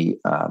put in the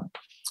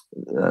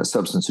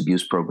substance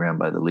abuse program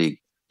by the league.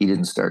 He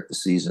didn't start the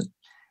season.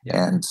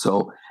 Yeah. And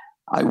so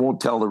I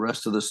won't tell the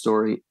rest of the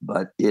story,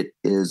 but it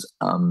is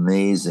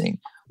amazing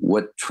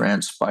what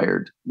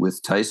transpired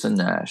with Tyson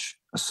Nash,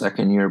 a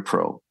second-year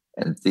pro,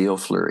 and Theo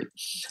Fleury.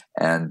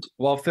 And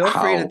well, feel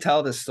free to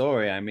tell the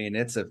story. I mean,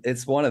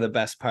 it's one of the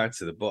best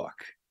parts of the book.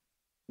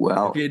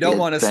 Well, if you don't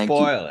want to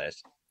spoil it,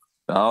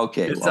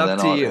 okay, it's up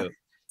to you.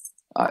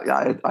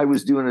 I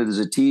was doing it as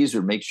a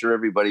teaser, make sure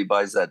everybody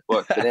buys that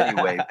book. But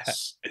anyway,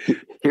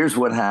 here's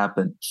what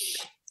happened.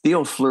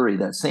 Theo Fleury,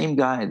 that same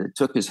guy that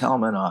took his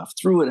helmet off,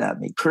 threw it at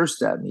me,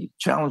 cursed at me,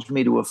 challenged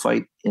me to a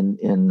fight in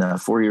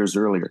 4 years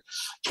earlier,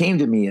 came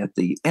to me at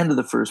the end of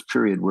the first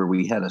period where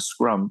we had a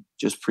scrum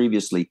just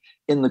previously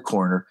in the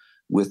corner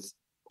with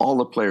all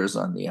the players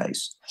on the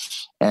ice.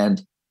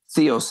 And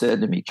Theo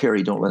said to me,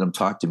 "Kerry, don't let him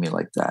talk to me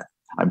like that.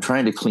 I'm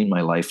trying to clean my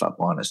life up,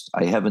 honest.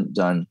 I haven't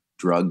done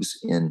drugs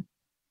in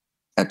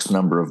X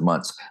number of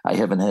months. I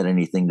haven't had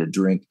anything to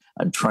drink.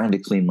 I'm trying to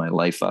clean my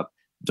life up.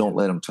 Don't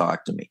let him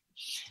talk to me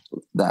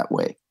that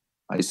way."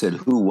 I said,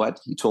 "Who, what?"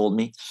 He told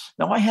me.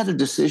 Now I had a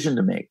decision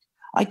to make.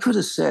 I could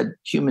have said,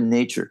 human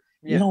nature,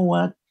 you know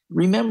what?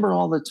 Remember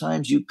all the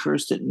times you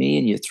cursed at me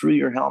and you threw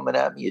your helmet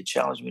at me, you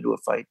challenged me to a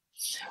fight.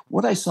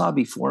 What I saw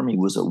before me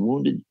was a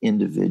wounded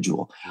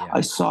individual. Yeah.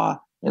 I saw,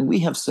 and we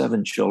have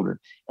 7 children,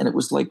 and it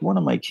was like one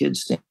of my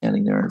kids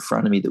standing there in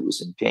front of me that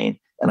was in pain,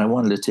 and I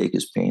wanted to take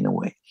his pain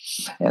away.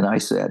 And I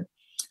said,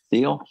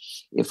 "Theo,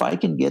 if I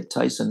can get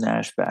Tyson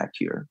Nash back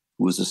here,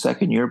 who was a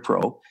second-year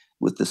pro,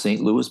 with the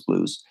St. Louis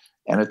Blues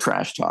and a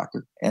trash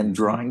talker and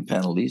drawing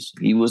penalties.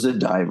 He was a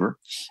diver.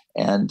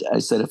 And I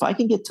said, if I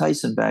can get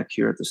Tyson back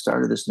here at the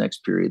start of this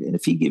next period, and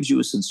if he gives you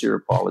a sincere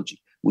apology,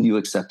 will you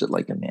accept it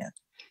like a man?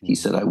 He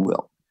said, I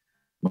will.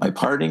 My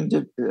parting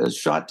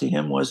shot to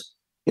him was,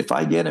 if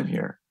I get him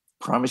here,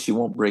 promise you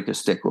won't break a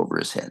stick over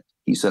his head.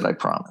 He said, I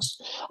promise.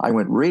 I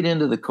went right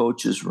into the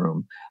coach's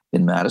room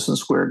in Madison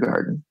Square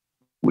Garden,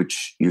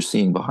 which you're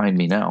seeing behind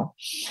me now.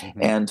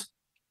 And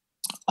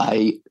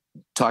I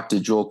talked to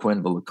Joel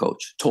Quenneville, the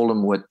coach, told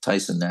him what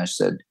Tyson Nash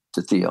said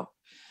to Theo.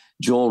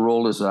 Joel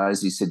rolled his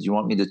eyes. He said, do you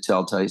want me to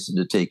tell Tyson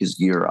to take his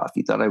gear off?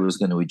 He thought I was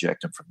going to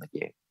eject him from the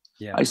game.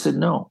 Yeah. I said,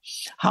 no.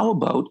 How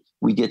about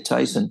we get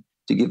Tyson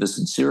to give a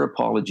sincere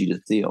apology to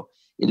Theo?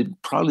 It'd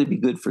probably be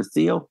good for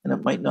Theo, and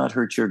it might not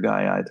hurt your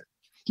guy either.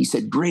 He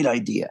said, great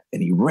idea.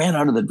 And he ran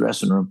out of the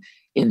dressing room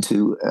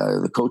into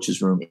the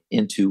coach's room,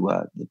 into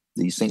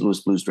the St.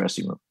 Louis Blues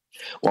dressing room.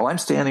 While I'm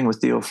standing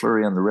with Theo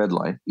Fleury on the red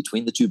line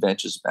between the two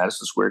benches at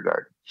Madison Square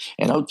Garden,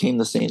 and out came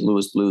the St.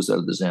 Louis Blues out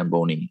of the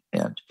Zamboni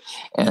end.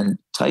 And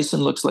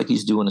Tyson looks like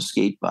he's doing a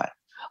skate by.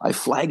 I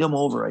flag him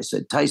over. I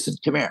said, Tyson,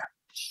 come here.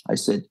 I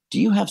said,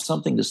 do you have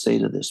something to say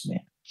to this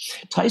man?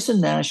 Tyson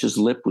Nash's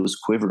lip was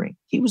quivering.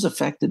 He was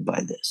affected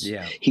by this.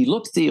 Yeah. He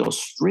looked Theo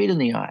straight in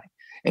the eye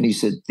and he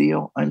said,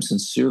 Theo, I'm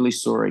sincerely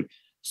sorry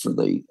for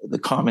the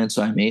comments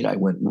I made. I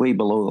went way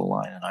below the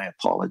line and I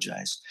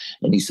apologize.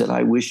 And he said,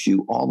 I wish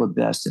you all the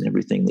best in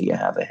everything that you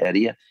have ahead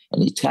of you.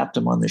 And he tapped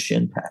him on the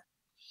shin pad.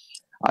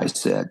 I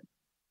said,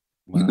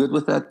 you good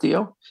with that,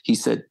 Theo? He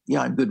said,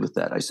 yeah, I'm good with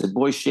that. I said,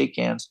 boys, shake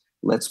hands.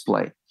 Let's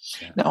play.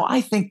 Yeah. Now,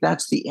 I think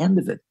that's the end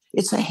of it.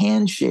 It's a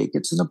handshake.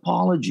 It's an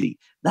apology.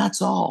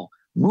 That's all.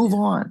 Move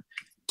on.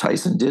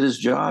 Tyson did his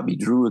job. He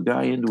drew a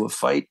guy into a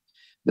fight.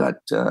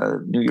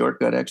 New York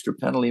got extra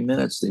penalty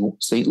minutes.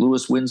 St.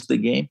 Louis wins the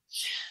game.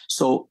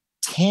 So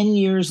 10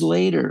 years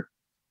later,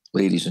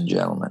 ladies and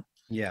gentlemen,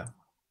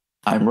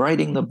 I'm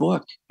writing the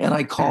book and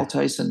I call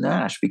Tyson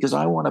Nash because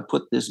I want to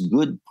put this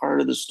good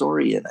part of the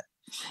story in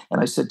it. And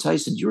I said,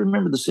 Tyson, do you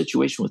remember the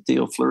situation with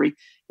Theo Fleury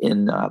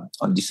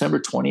on December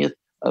 20th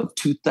of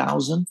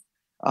 2000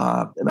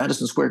 at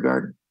Madison Square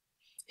Garden?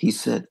 He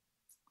said,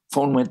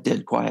 phone went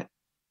dead quiet.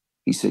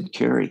 He said,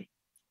 Kerry,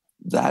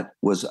 that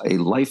was a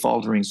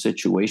life-altering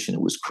situation.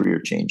 It was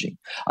career-changing.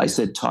 I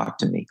said, talk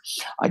to me.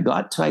 I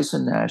got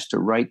Tyson Nash to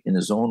write in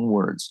his own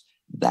words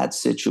that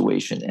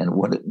situation and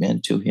what it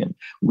meant to him.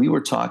 We were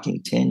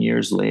talking 10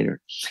 years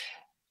later.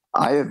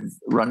 I have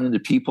run into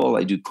people.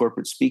 I do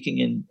corporate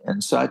speaking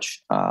and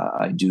such.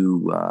 I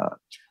do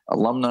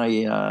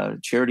alumni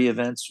charity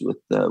events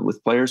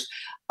with players.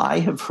 I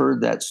have heard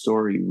that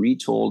story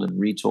retold and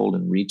retold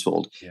and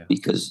retold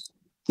because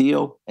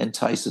Theo and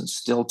Tyson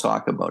still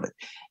talk about it.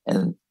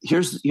 And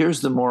here's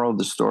the moral of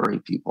the story,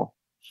 people.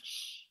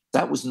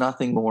 That was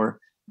nothing more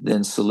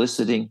than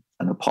soliciting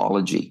an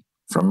apology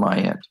from my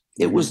end.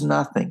 It was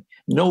nothing,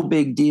 no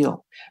big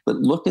deal. But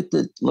look at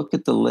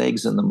the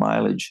legs and the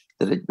mileage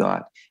that it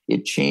got.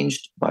 It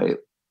changed, by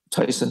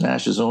Tyson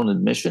Nash's own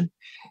admission,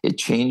 it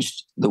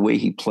changed the way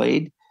he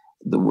played,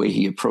 the way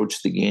he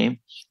approached the game,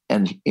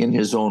 and in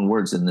his own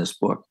words in this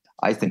book.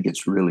 I think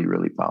it's really,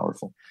 really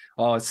powerful.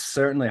 Oh, it's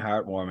certainly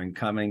heartwarming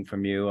coming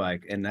from you.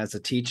 Like, and as a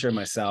teacher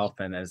myself,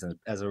 and as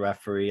a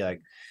referee,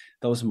 like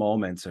those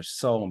moments are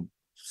so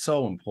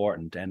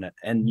important.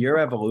 And your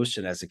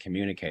evolution as a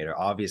communicator,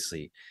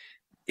 obviously,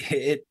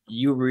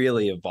 you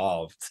really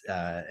evolved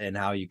in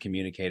how you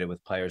communicated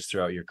with players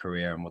throughout your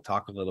career, and we'll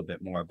talk a little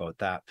bit more about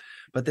that.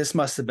 But this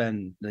must have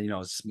been,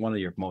 it's one of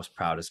your most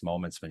proudest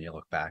moments when you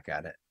look back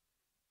at it.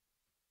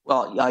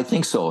 Well, I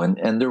think so.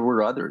 And there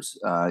were others.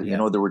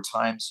 There were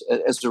times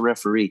as a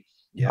referee,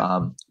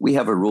 we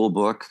have a rule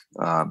book.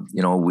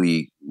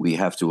 We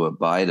have to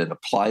abide and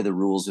apply the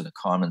rules in a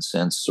common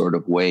sense sort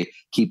of way,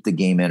 keep the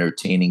game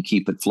entertaining,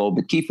 keep it flow,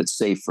 but keep it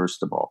safe,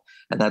 first of all.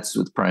 And that's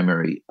the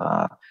primary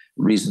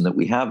reason that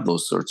we have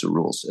those sorts of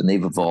rules. And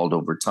they've evolved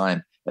over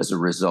time as a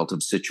result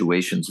of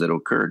situations that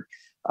occurred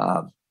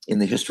in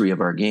the history of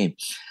our game.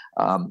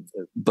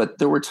 But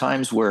there were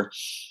times where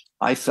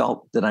I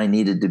felt that I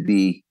needed to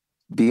be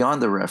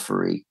beyond the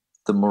referee,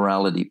 the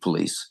morality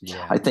police.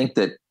 Yeah. I think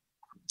that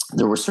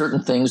there were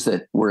certain things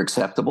that were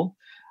acceptable,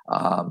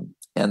 and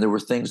there were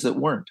things that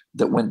weren't,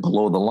 that went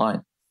below the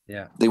line.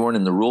 Yeah. They weren't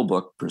in the rule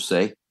book per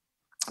se,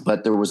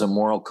 but there was a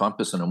moral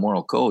compass and a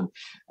moral code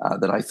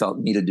that I felt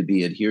needed to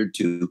be adhered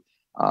to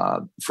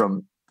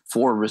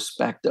for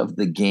respect of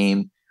the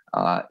game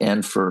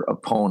and for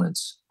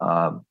opponents.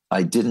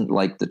 I didn't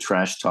like the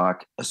trash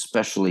talk,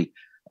 especially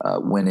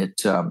when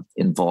it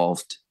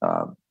involved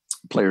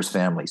players'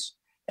 families.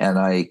 And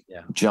I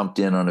jumped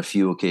in on a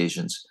few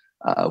occasions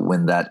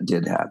when that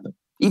did happen,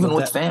 even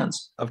with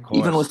fans. Of course,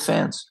 even with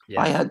fans.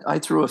 Yeah. I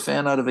threw a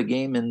fan out of a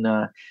game in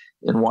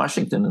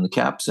Washington in the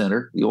Cap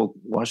Center, the old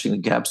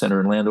Washington Cap Center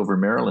in Landover,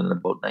 Maryland, in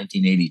about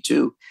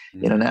 1982,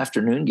 in an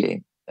afternoon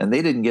game. And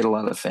they didn't get a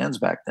lot of fans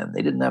back then.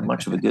 They didn't have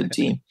much of a good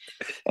team.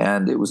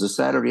 And it was a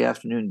Saturday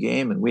afternoon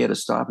game, and we had a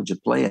stoppage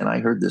of play. And I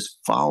heard this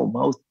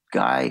foul-mouthed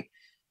guy,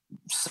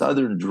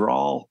 Southern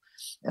drawl,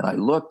 And I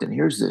looked, and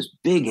here's this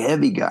big,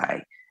 heavy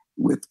guy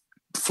with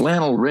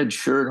flannel red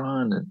shirt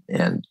on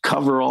and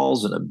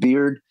coveralls and a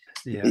beard.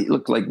 Yeah. He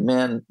looked like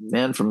man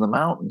from the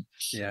mountain.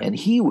 Yeah. And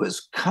he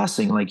was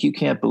cussing like you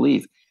can't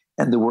believe.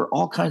 And there were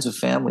all kinds of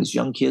families,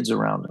 young kids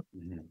around him.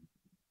 Mm-hmm.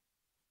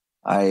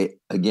 I,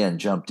 again,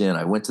 jumped in.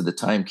 I went to the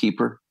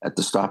timekeeper at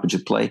the stoppage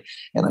of play,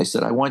 and I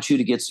said, I want you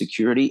to get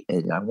security,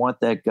 and I want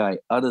that guy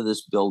out of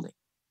this building.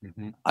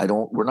 Mm-hmm.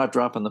 We're not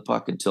dropping the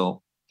puck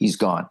until he's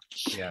gone.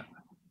 Yeah.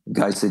 The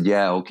guy said,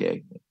 yeah,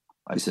 okay.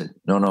 I said,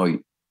 no,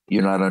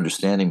 you're not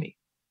understanding me.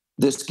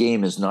 This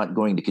game is not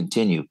going to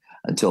continue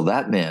until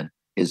that man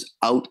is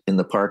out in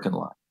the parking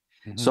lot.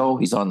 Mm-hmm. So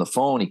he's on the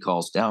phone. He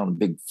calls down.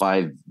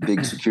 Five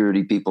big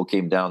security people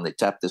came down. They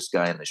tapped this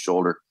guy on the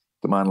shoulder.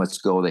 Come on, let's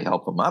go. They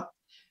help him up.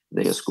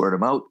 They escort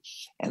him out.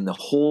 And the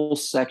whole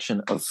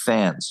section of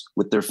fans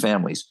with their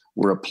families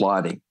were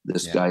applauding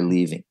this guy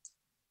leaving.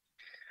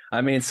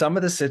 I mean, some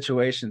of the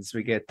situations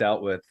we get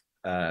dealt with,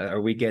 or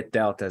we get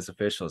dealt as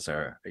officials,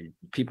 are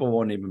people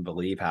won't even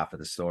believe half of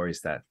the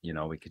stories that,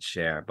 we could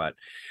share. But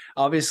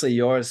obviously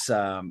yours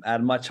at a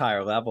much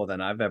higher level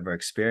than I've ever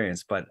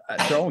experienced. But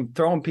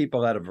throwing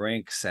people out of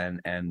rinks and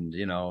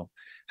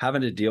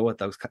having to deal with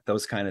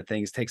those kind of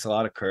things takes a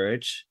lot of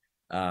courage.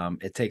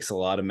 It takes a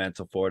lot of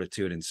mental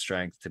fortitude and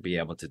strength to be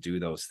able to do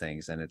those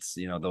things. And it's,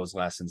 those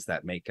lessons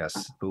that make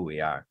us who we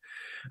are.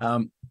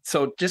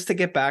 So just to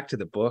get back to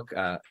the book,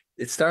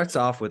 it starts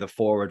off with a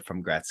foreword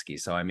from Gretzky.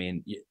 So, I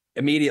mean,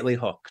 immediately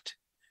hooked.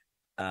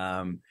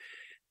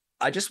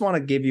 I just want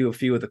to give you a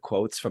few of the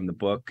quotes from the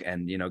book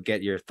and,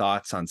 get your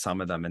thoughts on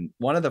some of them. And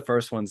one of the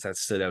first ones that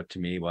stood out to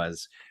me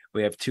was,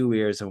 we have 2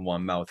 ears and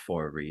 1 mouth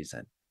for a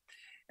reason.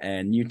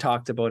 And you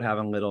talked about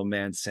having little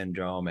man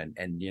syndrome and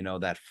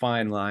that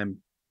fine line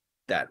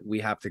that we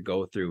have to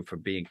go through for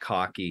being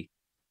cocky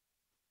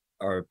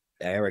or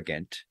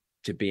arrogant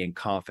to being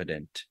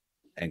confident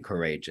and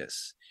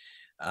courageous.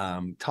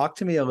 Talk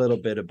to me a little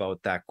bit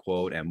about that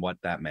quote and what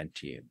that meant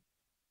to you.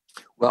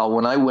 Well,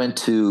 when I went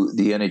to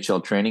the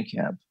NHL training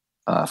camp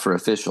for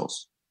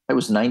officials, I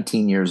was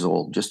 19 years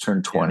old, just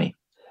turned 20.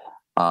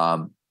 Yeah.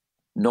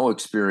 No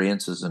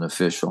experience as an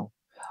official.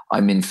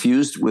 I'm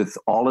infused with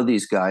all of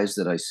these guys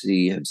that I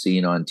have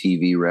seen on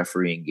TV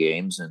refereeing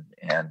games.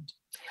 And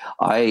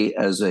I,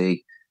 as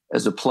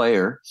a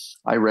player,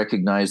 I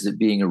recognize that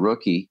being a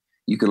rookie,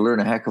 you could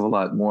learn a heck of a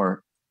lot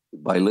more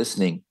by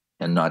listening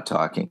and not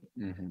talking.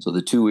 Mm-hmm. So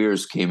the 2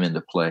 ears came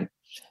into play.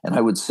 And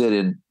I would sit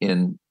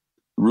in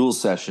rule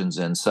sessions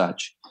and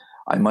such.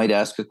 I might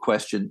ask a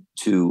question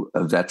to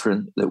a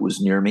veteran that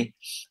was near me.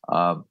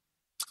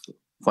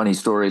 Funny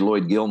story,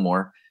 Lloyd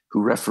Gilmore,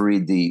 who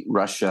refereed the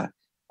Russia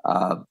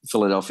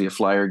Philadelphia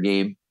Flyer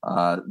game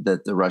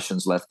that the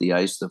Russians left the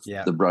ice.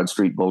 The Broad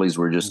Street Bullies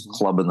were just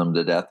clubbing them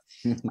to death.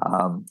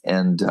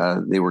 And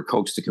they were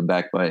coaxed to come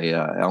back by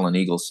Alan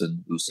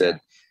Eagleson, who said,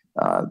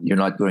 you're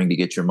not going to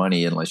get your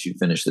money unless you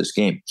finish this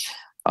game.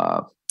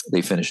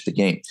 They finished the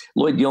game.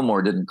 Lloyd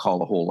Gilmore didn't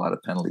call a whole lot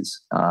of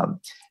penalties.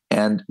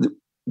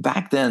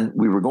 Back then,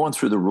 we were going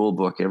through the rule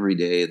book every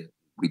day, and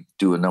we'd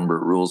do a number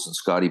of rules, and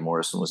Scotty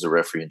Morrison was the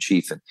referee in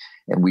chief, and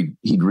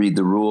he'd read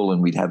the rule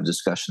and we'd have a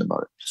discussion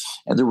about it.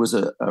 And there was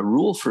a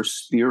rule for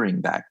spearing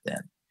back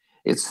then.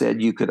 It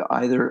said you could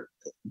either,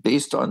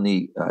 based on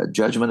the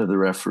judgment of the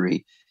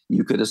referee,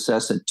 you could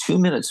assess a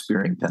 2-minute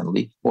spearing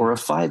penalty or a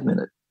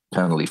 5-minute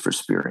penalty for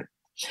spearing.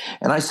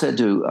 And I said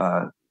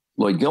to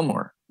Lloyd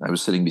Gilmore, I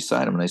was sitting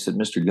beside him, and I said,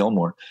 Mr.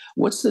 Gilmore,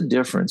 what's the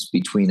difference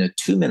between a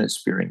 2-minute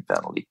spearing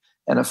penalty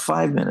and a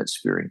 5-minute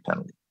spearing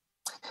penalty?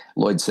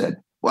 Lloyd said,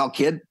 well,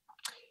 kid,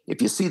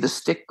 if you see the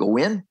stick go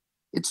in,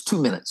 it's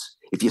 2 minutes.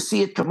 If you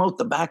see it come out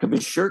the back of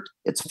his shirt,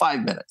 it's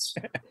 5 minutes.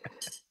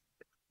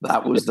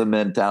 That was the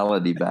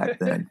mentality back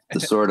then,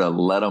 the sort of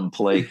let them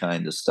play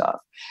kind of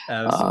stuff.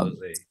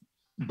 Absolutely.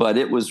 But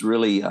it was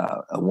really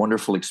a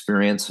wonderful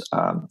experience.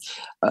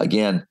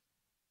 Again,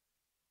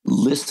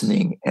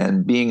 listening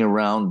and being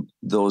around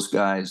those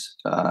guys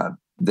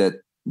that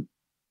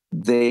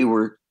they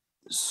were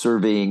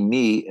surveying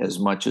me as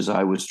much as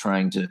I was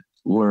trying to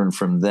learn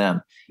from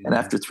them. Yeah. And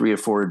after 3 or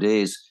 4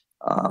 days,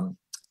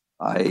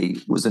 I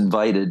was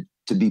invited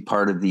to be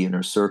part of the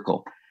inner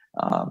circle.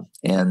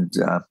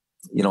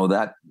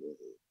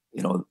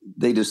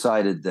 They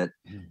decided that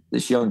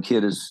this young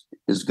kid is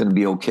going to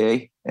be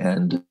okay,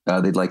 and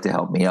they'd like to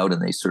help me out,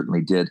 and they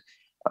certainly did.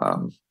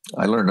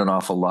 I learned an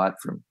awful lot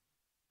from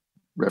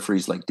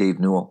referees like Dave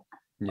Newell,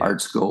 Art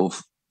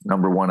Scove,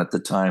 number 1 at the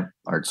time,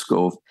 Art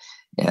Scove,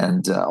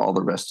 and all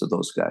the rest of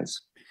those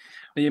guys.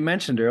 Well, you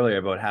mentioned earlier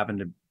about having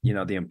to,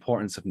 the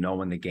importance of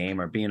knowing the game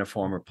or being a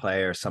former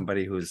player,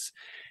 somebody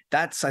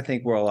that's, I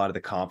think, where a lot of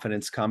the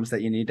confidence comes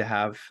that you need to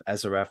have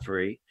as a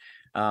referee.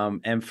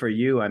 And for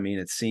you, I mean,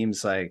 it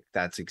seems like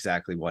that's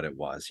exactly what it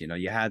was.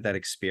 You had that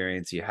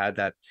experience, you had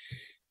that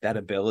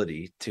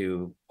ability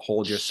to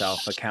hold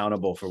yourself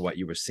accountable for what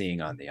you were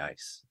seeing on the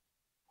ice.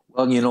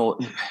 Well,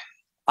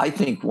 I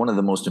think one of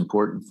the most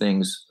important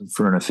things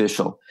for an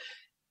official,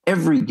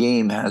 every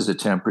game has a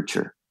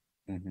temperature.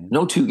 Mm-hmm.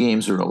 No 2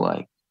 games are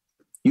alike.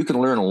 you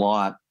can learn a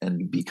lot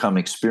and become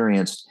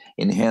experienced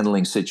in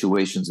handling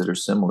situations that are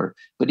similar,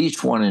 but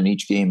each one in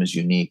each game is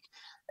unique.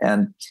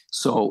 And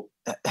so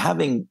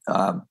having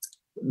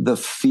the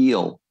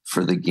feel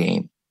for the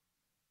game,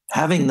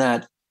 having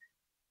that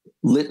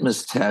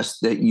litmus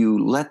test that you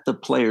let the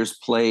players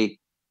play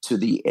to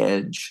the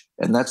edge,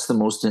 and that's the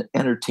most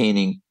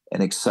entertaining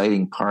and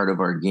exciting part of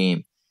our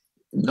game.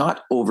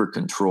 Not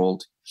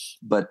over-controlled,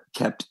 but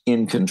kept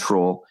in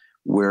control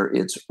where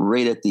it's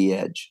right at the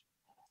edge.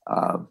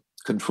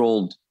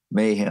 Controlled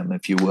mayhem,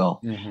 if you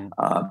will. Mm-hmm.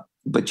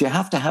 But you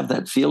have to have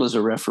that feel as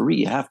a referee.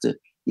 You have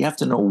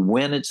to know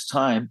when it's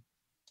time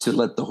to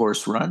let the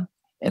horse run,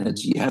 and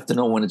you have to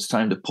know when it's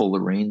time to pull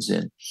the reins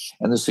in.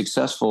 And the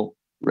successful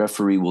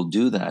referee will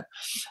do that.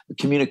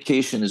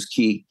 Communication is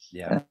key.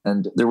 Yeah.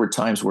 And there were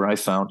times where I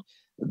found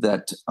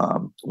that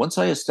once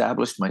I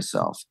established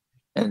myself,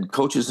 and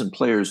coaches and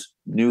players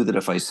knew that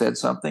if I said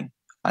something,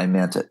 I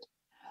meant it.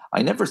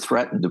 I never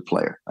threatened a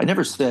player. I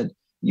never said,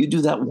 you do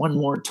that one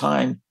more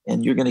time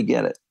and you're going to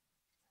get it.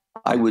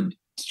 I would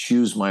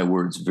choose my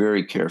words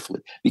very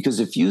carefully, because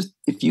if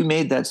you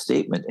made that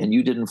statement and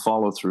you didn't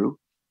follow through,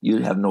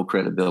 you'd have no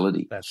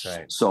credibility. That's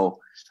right. So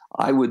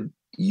I would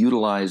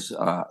utilize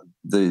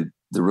the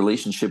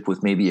relationship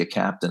with maybe a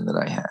captain that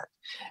I had,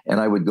 and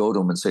I would go to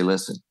him and say,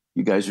 listen,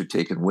 you guys are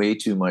taking way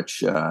too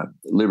much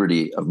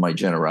liberty of my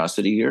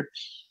generosity here.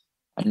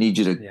 I need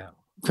you to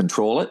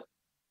control it,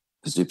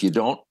 because if you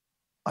don't,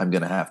 I'm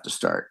going to have to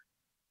start.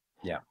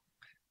 Yeah.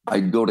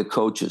 I'd go to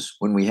coaches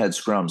when we had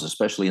scrums,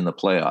 especially in the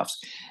playoffs.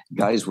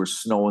 Guys were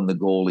snowing the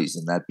goalies,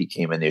 and that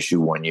became an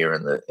issue one year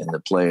in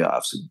the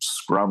playoffs, and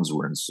scrums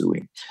were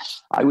ensuing.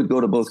 I would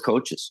go to both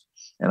coaches,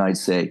 and I'd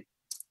say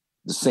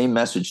the same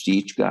message to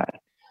each guy.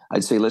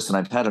 I'd say, listen,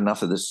 I've had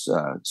enough of this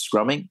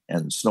scrumming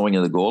and snowing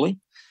of the goalie.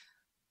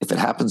 If it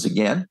happens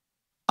again,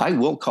 I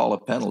will call a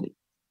penalty.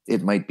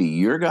 It might be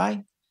your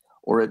guy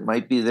or it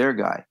might be their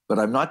guy, but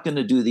I'm not going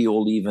to do the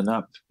old even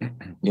up,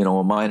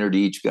 a minor to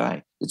each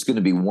guy. It's going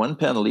to be one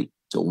penalty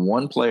to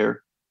one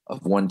player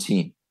of one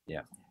team.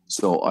 Yeah.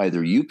 So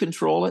either you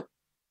control it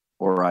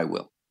or I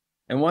will.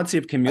 And once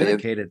you've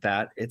communicated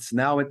that, it's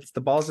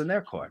the ball's in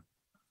their court.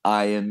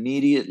 I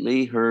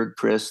immediately heard,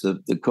 Chris,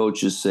 the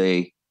coaches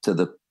say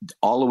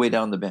all the way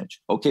down the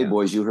bench, okay,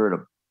 boys, you heard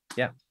them.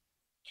 Yeah.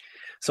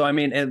 So, I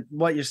mean, and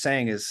what you're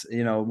saying is,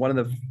 one of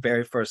the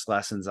very first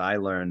lessons I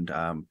learned,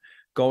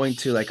 going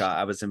to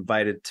I was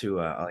invited to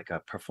a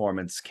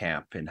performance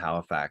camp in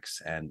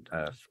Halifax, and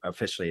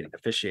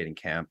officiating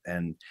camp,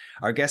 and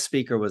our guest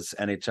speaker was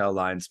NHL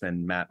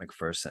linesman Matt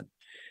McPherson,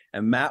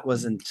 and Matt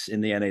wasn't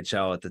in the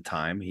NHL at the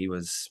time. He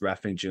was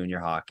reffing junior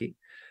hockey.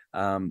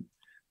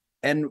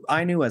 And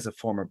I knew as a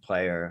former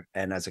player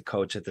and as a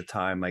coach at the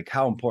time,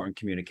 how important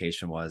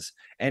communication was.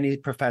 Any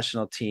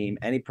professional team,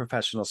 any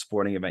professional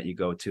sporting event you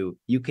go to,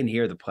 you can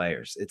hear the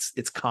players.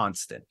 It's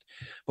constant.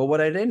 But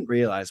what I didn't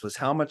realize was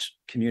how much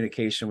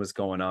communication was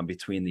going on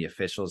between the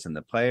officials and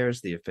the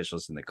players, the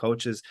officials and the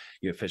coaches,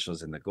 the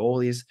officials and the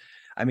goalies.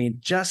 I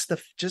mean,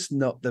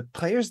 the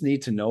players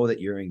need to know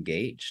that you're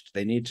engaged.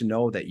 They need to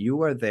know that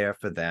you are there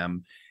for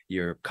them.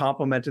 You're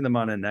complimenting them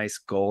on a nice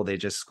goal they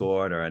just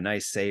scored or a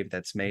nice save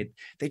that's made.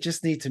 They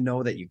just need to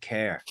know that you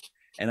care.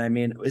 And I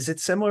mean, is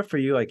it similar for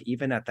you,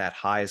 even at that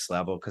highest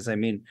level? Because I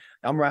mean,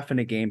 I'm reffing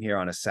a game here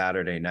on a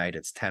Saturday night.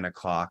 It's 10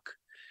 o'clock.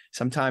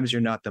 Sometimes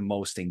you're not the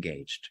most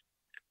engaged,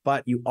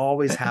 but you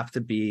always have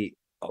to be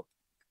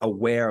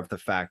aware of the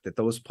fact that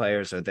those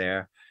players are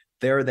there.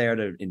 They're there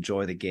to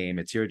enjoy the game.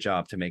 It's your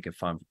job to make it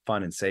fun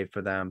and safe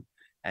for them,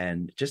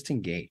 and just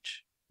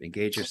engage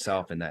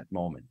yourself in that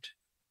moment.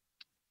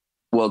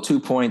 Well, 2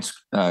 points,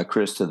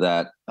 Chris, to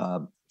that.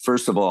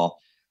 First of all,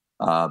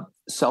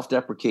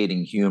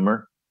 self-deprecating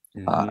humor,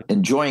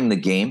 enjoying the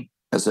game.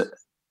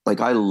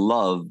 I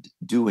loved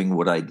doing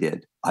what I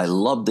did. I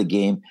loved the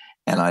game,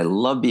 and I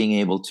love being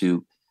able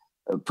to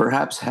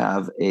perhaps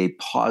have a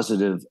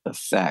positive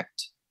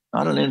effect,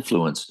 not an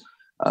influence,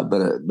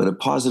 but a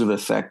positive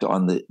effect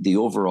on the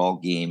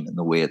overall game and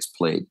the way it's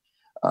played,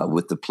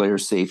 with the player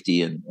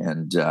safety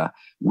and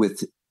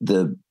with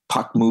the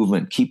puck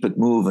movement, keep it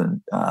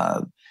moving,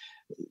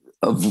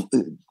 of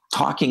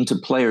talking to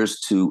players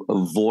to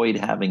avoid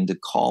having to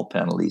call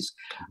penalties.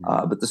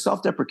 But the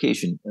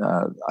self-deprecation,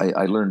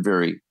 I learned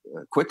very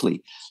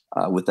quickly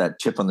with that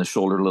chip on the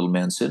shoulder, little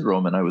man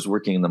syndrome. And I was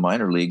working in the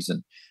minor leagues,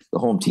 and the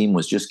home team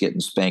was just getting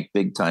spanked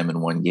big time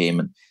in one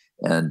game.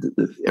 And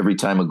every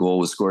time a goal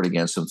was scored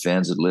against them,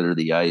 fans would litter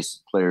the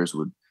ice.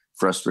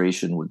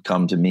 Frustration would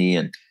come to me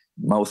and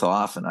mouth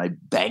off, and I'd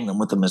bang them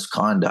with the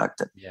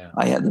misconduct.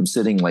 I had them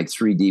sitting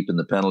 3 deep in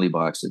the penalty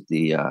box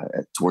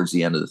towards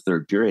the end of the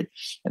third period.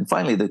 And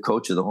finally, the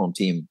coach of the home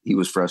team, he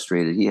was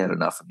frustrated. He had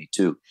enough of me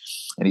too.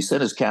 And he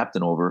sent his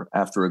captain over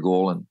after a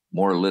goal and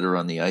more litter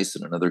on the ice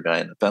and another guy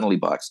in the penalty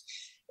box.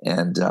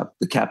 And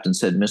the captain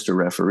said, Mr.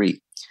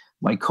 Referee,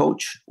 my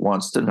coach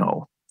wants to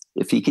know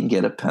if he can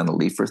get a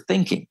penalty for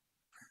thinking.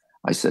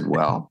 I said,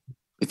 well,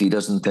 if he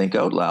doesn't think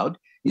out loud,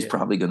 he's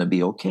probably going to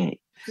be okay.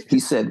 He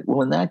said,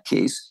 well, in that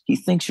case, he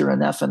thinks you're an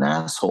effing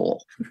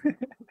asshole.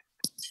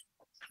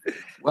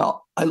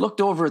 Well, I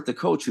looked over at the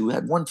coach who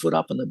had one foot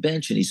up on the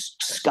bench and he's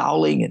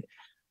scowling. And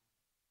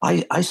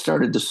I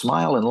started to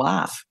smile and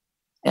laugh,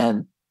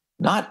 and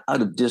not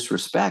out of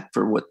disrespect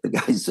for what the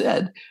guy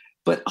said,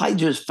 but I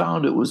just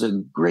found it was a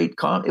great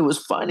it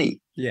was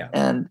funny. Yeah.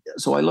 And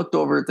so I looked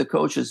over at the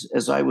coach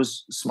as I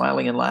was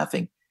smiling and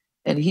laughing,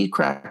 and he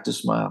cracked a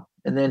smile,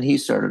 and then he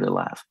started to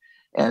laugh.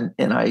 And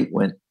I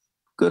went,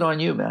 good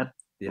on you, man.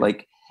 Yeah.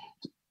 Like,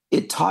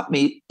 it taught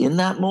me in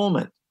that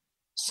moment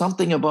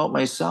something about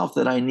myself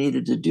that I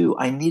needed to do.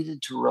 I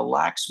needed to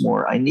relax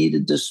more. I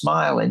needed to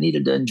smile. I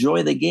needed to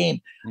enjoy the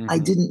game. I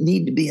didn't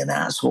need to be an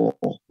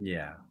asshole.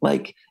 Yeah.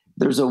 Like,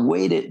 there's a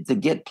way to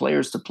get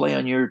players to play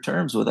on your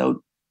terms without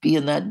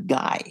being that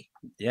guy.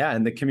 Yeah,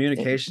 and the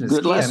communication is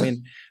good key. lesson. I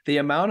mean, the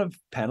amount of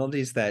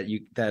penalties that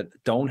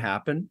don't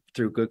happen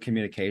through good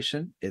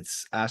communication,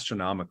 it's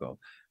astronomical.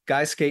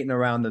 Guys skating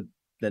around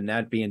the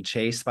net being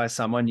chased by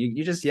someone,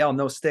 you just yell,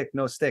 no stick,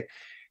 no stick.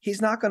 He's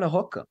not going to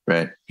hook him.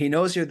 Right. He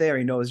knows you're there.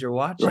 He knows you're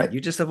watching. Right.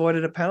 You just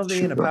avoided a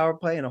penalty and a power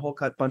play and a whole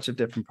bunch of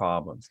different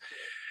problems.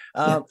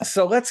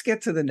 So let's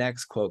get to the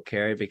next quote,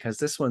 Kerry, because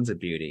this one's a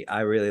beauty.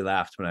 I really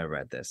laughed when I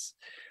read this.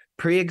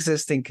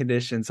 Pre-existing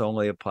conditions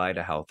only apply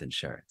to health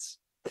insurance.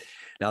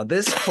 Now,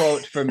 this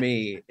quote for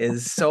me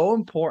is so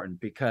important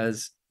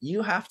because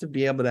you have to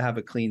be able to have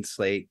a clean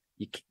slate.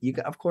 You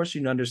of course,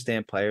 you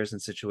understand players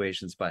and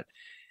situations, but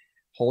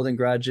holding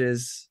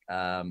grudges,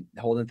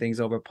 holding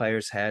things over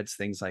players' heads,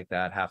 things like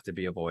that have to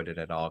be avoided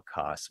at all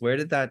costs. Where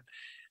did that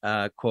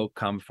quote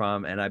come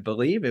from? And I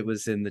believe it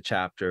was in the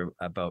chapter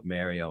about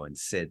Mario and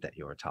Sid that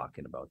you were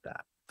talking about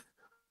that.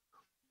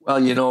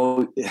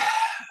 Well,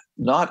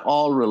 not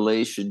all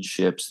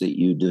relationships that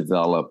you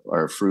develop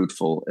are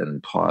fruitful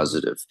and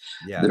positive.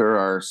 Yeah. There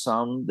are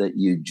some that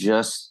you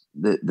just,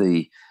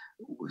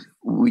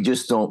 we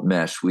just don't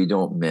mesh. We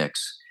don't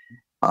mix.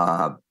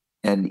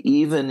 And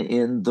even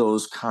in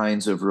those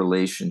kinds of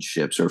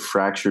relationships or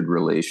fractured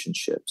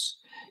relationships,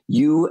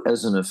 you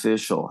as an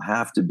official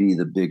have to be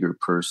the bigger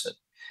person.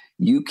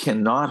 You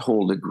cannot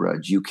hold a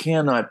grudge. You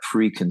cannot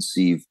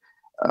preconceive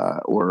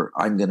or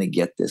I'm going to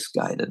get this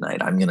guy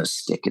tonight. I'm going to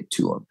stick it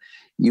to him.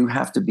 You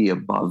have to be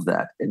above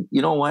that. And you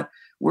know what?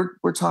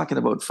 We're talking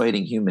about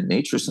fighting human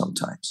nature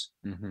sometimes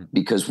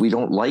because we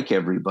don't like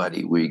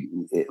everybody.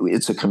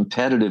 It's a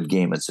competitive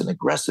game. It's an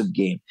aggressive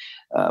game.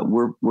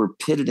 We're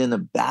pitted in a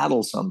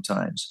battle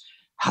sometimes.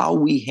 How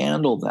we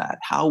handle that,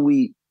 how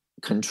we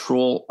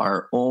control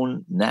our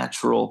own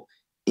natural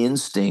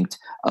instinct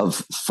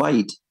of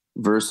fight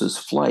versus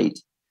flight,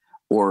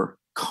 or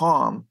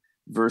calm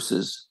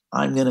versus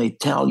I'm going to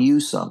tell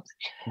you something.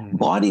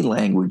 Body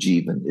language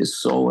even is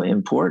so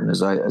important.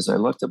 As I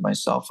looked at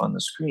myself on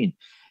the screen,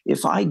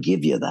 if I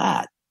give you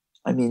that,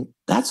 I mean,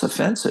 that's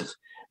offensive.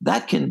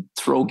 That can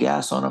throw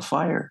gas on a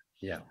fire.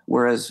 Yeah.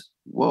 Whereas,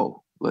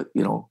 whoa, but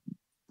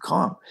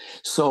calm.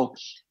 So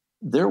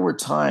there were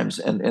times,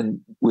 and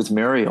with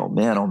Mario,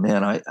 man, oh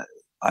man,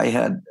 I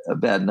had a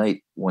bad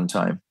night one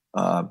time.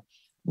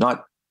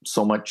 Not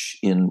so much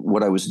in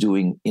what I was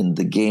doing in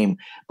the game,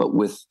 but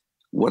with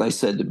what I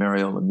said to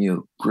Mario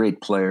Lemieux.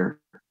 Great player,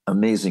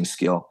 amazing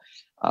skill.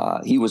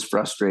 He was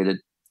frustrated.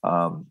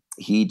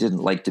 He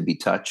didn't like to be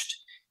touched.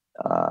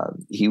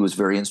 He was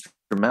very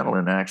instrumental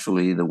in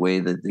actually the way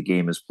that the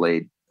game is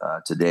played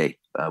today,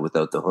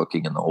 without the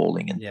hooking and the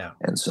holding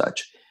and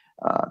such.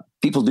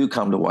 People do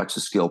come to watch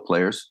the skill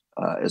players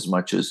as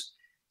much as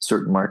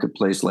certain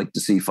marketplace like to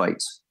see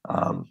fights.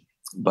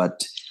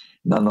 But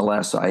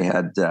nonetheless, I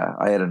had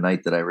a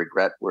night that I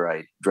regret where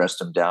I dressed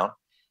him down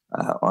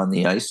on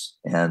the ice,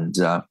 and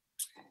I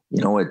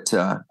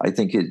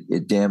think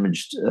it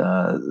damaged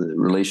the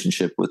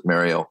relationship with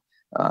Mario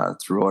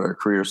throughout our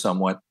career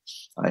somewhat.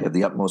 I have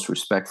the utmost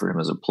respect for him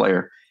as a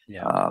player.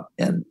 Yeah.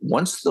 And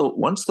once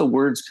the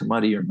words come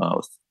out of your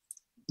mouth,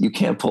 you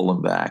can't pull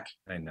them back.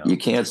 I know. You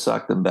can't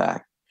suck them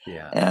back.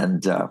 Yeah.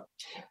 And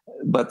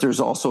but there's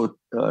also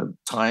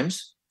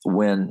times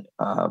when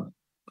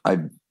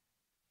I've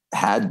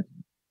had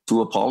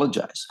to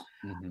apologize,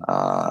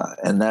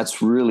 and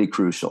that's really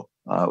crucial.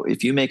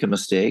 If you make a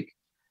mistake,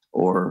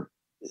 or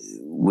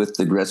with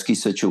the Gretzky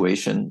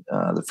situation,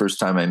 the first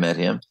time I met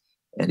him,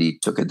 and he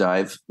took a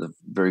dive the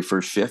very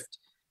first shift,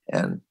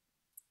 and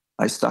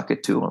I stuck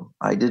it to him.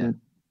 I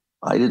didn't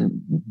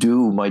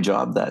do my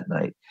job that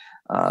night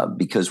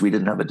because we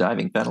didn't have a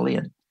diving penalty,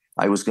 and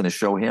I was going to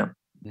show him,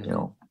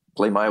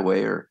 play my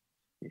way, or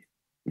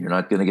you're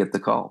not going to get the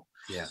call.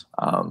 Yeah.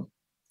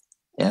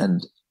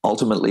 And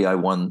ultimately, I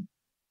won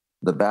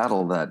the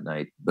battle that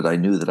night, but I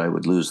knew that I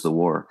would lose the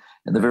war.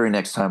 And the very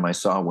next time I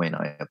saw Wayne,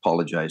 I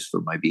apologized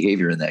for my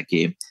behavior in that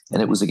game.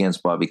 And it was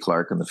against Bobby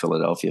Clark and the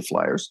Philadelphia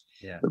Flyers,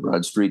 the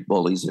Broad Street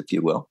Bullies, if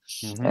you will.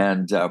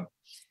 And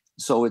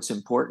so it's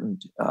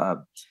important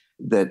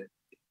that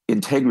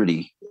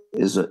integrity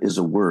is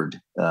a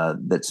word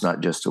that's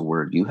not just a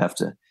word. You have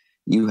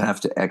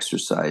to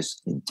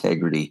exercise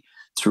integrity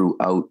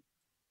throughout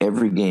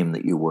every game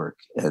that you work,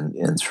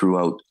 and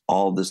throughout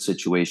all the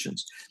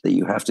situations that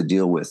you have to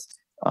deal with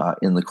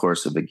in the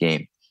course of a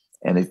game.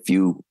 And if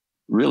you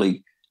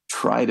really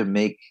try to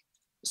make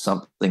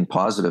something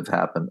positive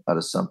happen out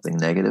of something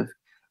negative.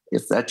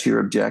 If that's your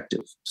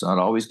objective, it's not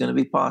always going to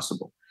be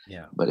possible.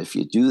 Yeah. But if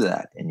you do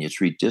that and you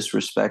treat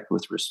disrespect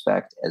with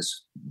respect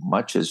as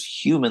much as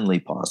humanly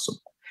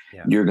possible,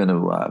 you're going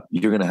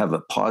to have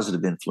a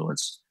positive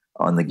influence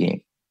on the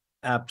game.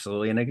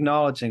 Absolutely. And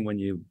acknowledging when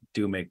you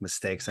do make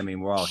mistakes. I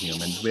mean, we're all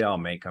humans. We all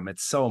make them.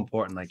 It's so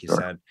important, like you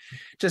said,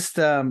 just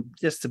to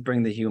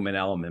bring the human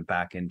element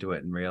back into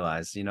it and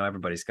realize,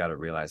 everybody's got to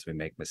realize we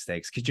make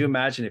mistakes. Could you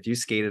imagine if you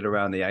skated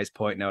around the ice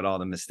pointing out all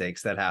the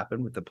mistakes that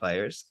happen with the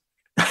players?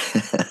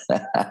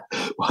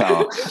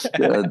 Wow.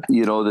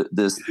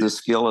 The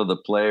skill of the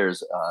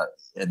players,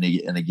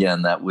 and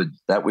again, that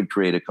would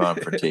create a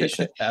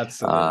confrontation.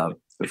 Absolutely.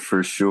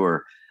 For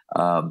sure.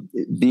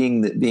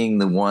 Being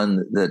the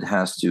one that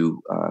has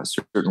to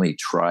certainly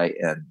try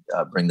and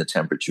bring the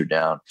temperature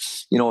down.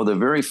 The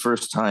very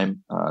first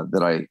time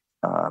that I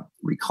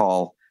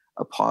recall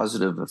a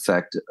positive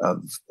effect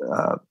of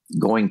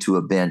going to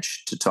a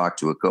bench to talk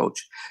to a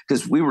coach,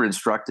 because we were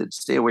instructed,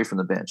 stay away from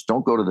the bench.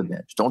 Don't go to the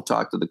bench. Don't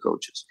talk to the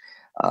coaches.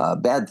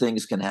 Bad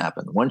things can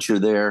happen. Once you're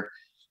there,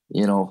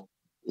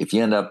 if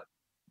you end up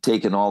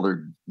taking all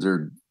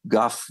their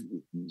guff,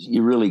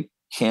 you really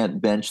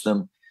can't bench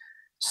them.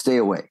 Stay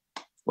away.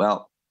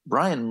 Well,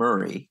 Brian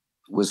Murray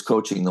was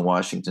coaching the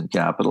Washington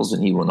Capitals,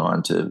 and he went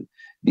on to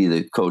be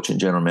the coach and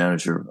general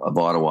manager of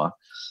Ottawa.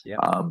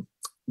 Yeah.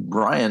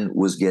 Brian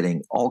was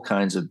getting all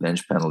kinds of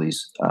bench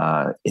penalties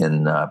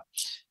in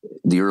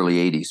the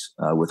early 80s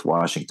with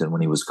Washington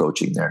when he was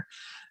coaching there.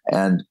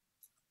 And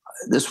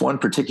this one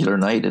particular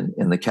night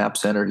in the Cap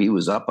Center, he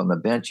was up on the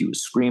bench. He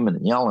was screaming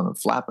and yelling and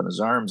flapping his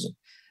arms and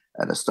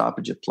at a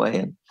stoppage of play.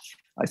 And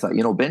I thought,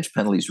 bench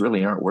penalties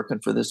really aren't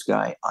working for this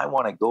guy. I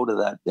want to go to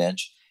that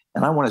bench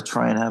and I want to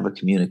try and have a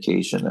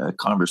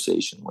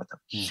conversation with him.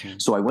 Mm-hmm.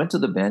 So I went to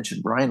the bench,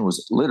 and Brian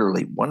was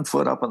literally 1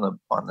 foot up on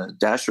the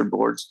dasher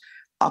boards,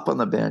 up on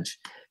the bench,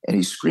 and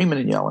he's screaming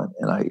and yelling.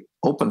 And I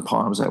opened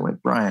palms. I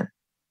went, Brian,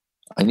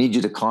 I need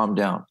you to calm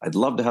down. I'd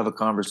love to have a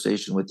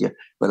conversation with you,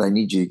 but I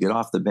need you to get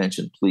off the bench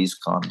and please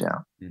calm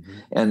down. Mm-hmm.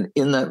 And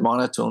in that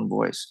monotone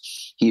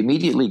voice, he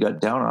immediately got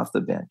down off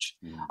the bench.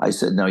 Mm-hmm. I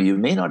said, now you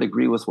may not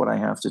agree with what I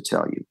have to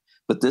tell you,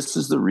 but this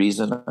is the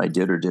reason I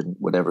did or didn't,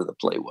 whatever the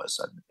play was.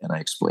 And I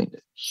explained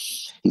it.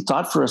 He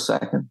thought for a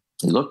second.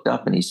 He looked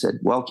up and he said,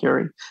 well,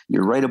 Kerry,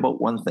 you're right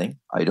about one thing.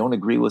 I don't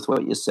agree with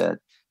what you said,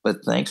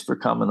 but thanks for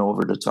coming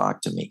over to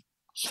talk to me.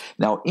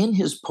 Now, in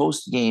his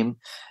post-game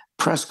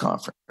press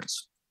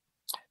conference,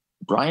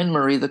 Brian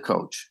Murray, the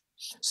coach,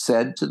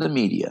 said to the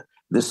media,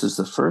 this is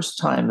the first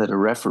time that a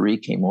referee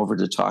came over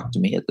to talk to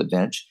me at the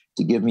bench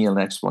to give me an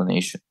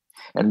explanation.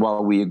 And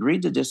while we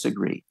agreed to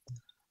disagree,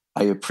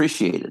 I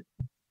appreciated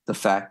the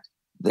fact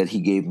that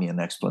he gave me an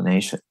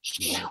explanation.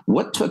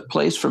 What took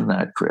place from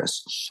that,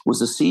 Chris,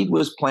 was a seed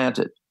was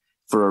planted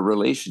for a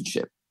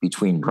relationship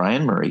between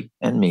Brian Murray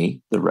and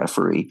me, the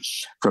referee,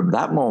 from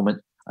that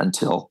moment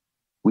until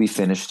we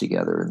finished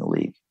together in the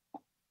league.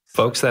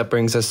 Folks, that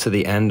brings us to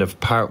the end of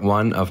part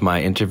 1 of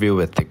my interview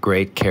with the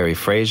great Kerry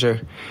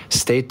Fraser.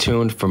 Stay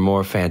tuned for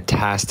more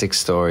fantastic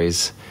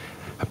stories.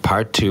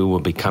 Part 2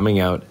 will be coming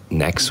out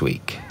next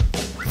week.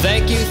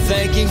 Thank you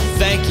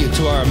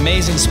to our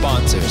amazing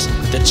sponsors,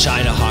 the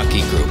China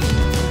Hockey Group,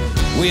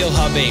 Wheel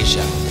Hub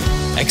Asia,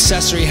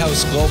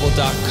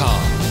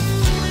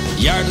 AccessoryHouseGlobal.com,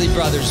 Yardley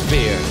Brothers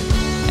Beer,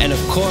 and of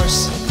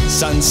course,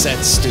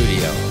 Sunset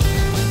Studio.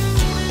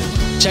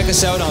 Check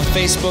us out on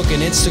Facebook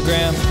and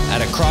Instagram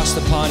at Across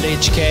the Pond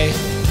HK.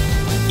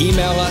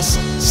 Email us,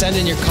 send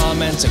in your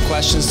comments and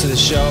questions to the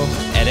show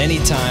at any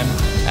time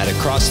at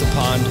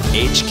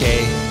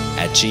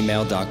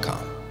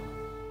acrossthepondhk@gmail.com.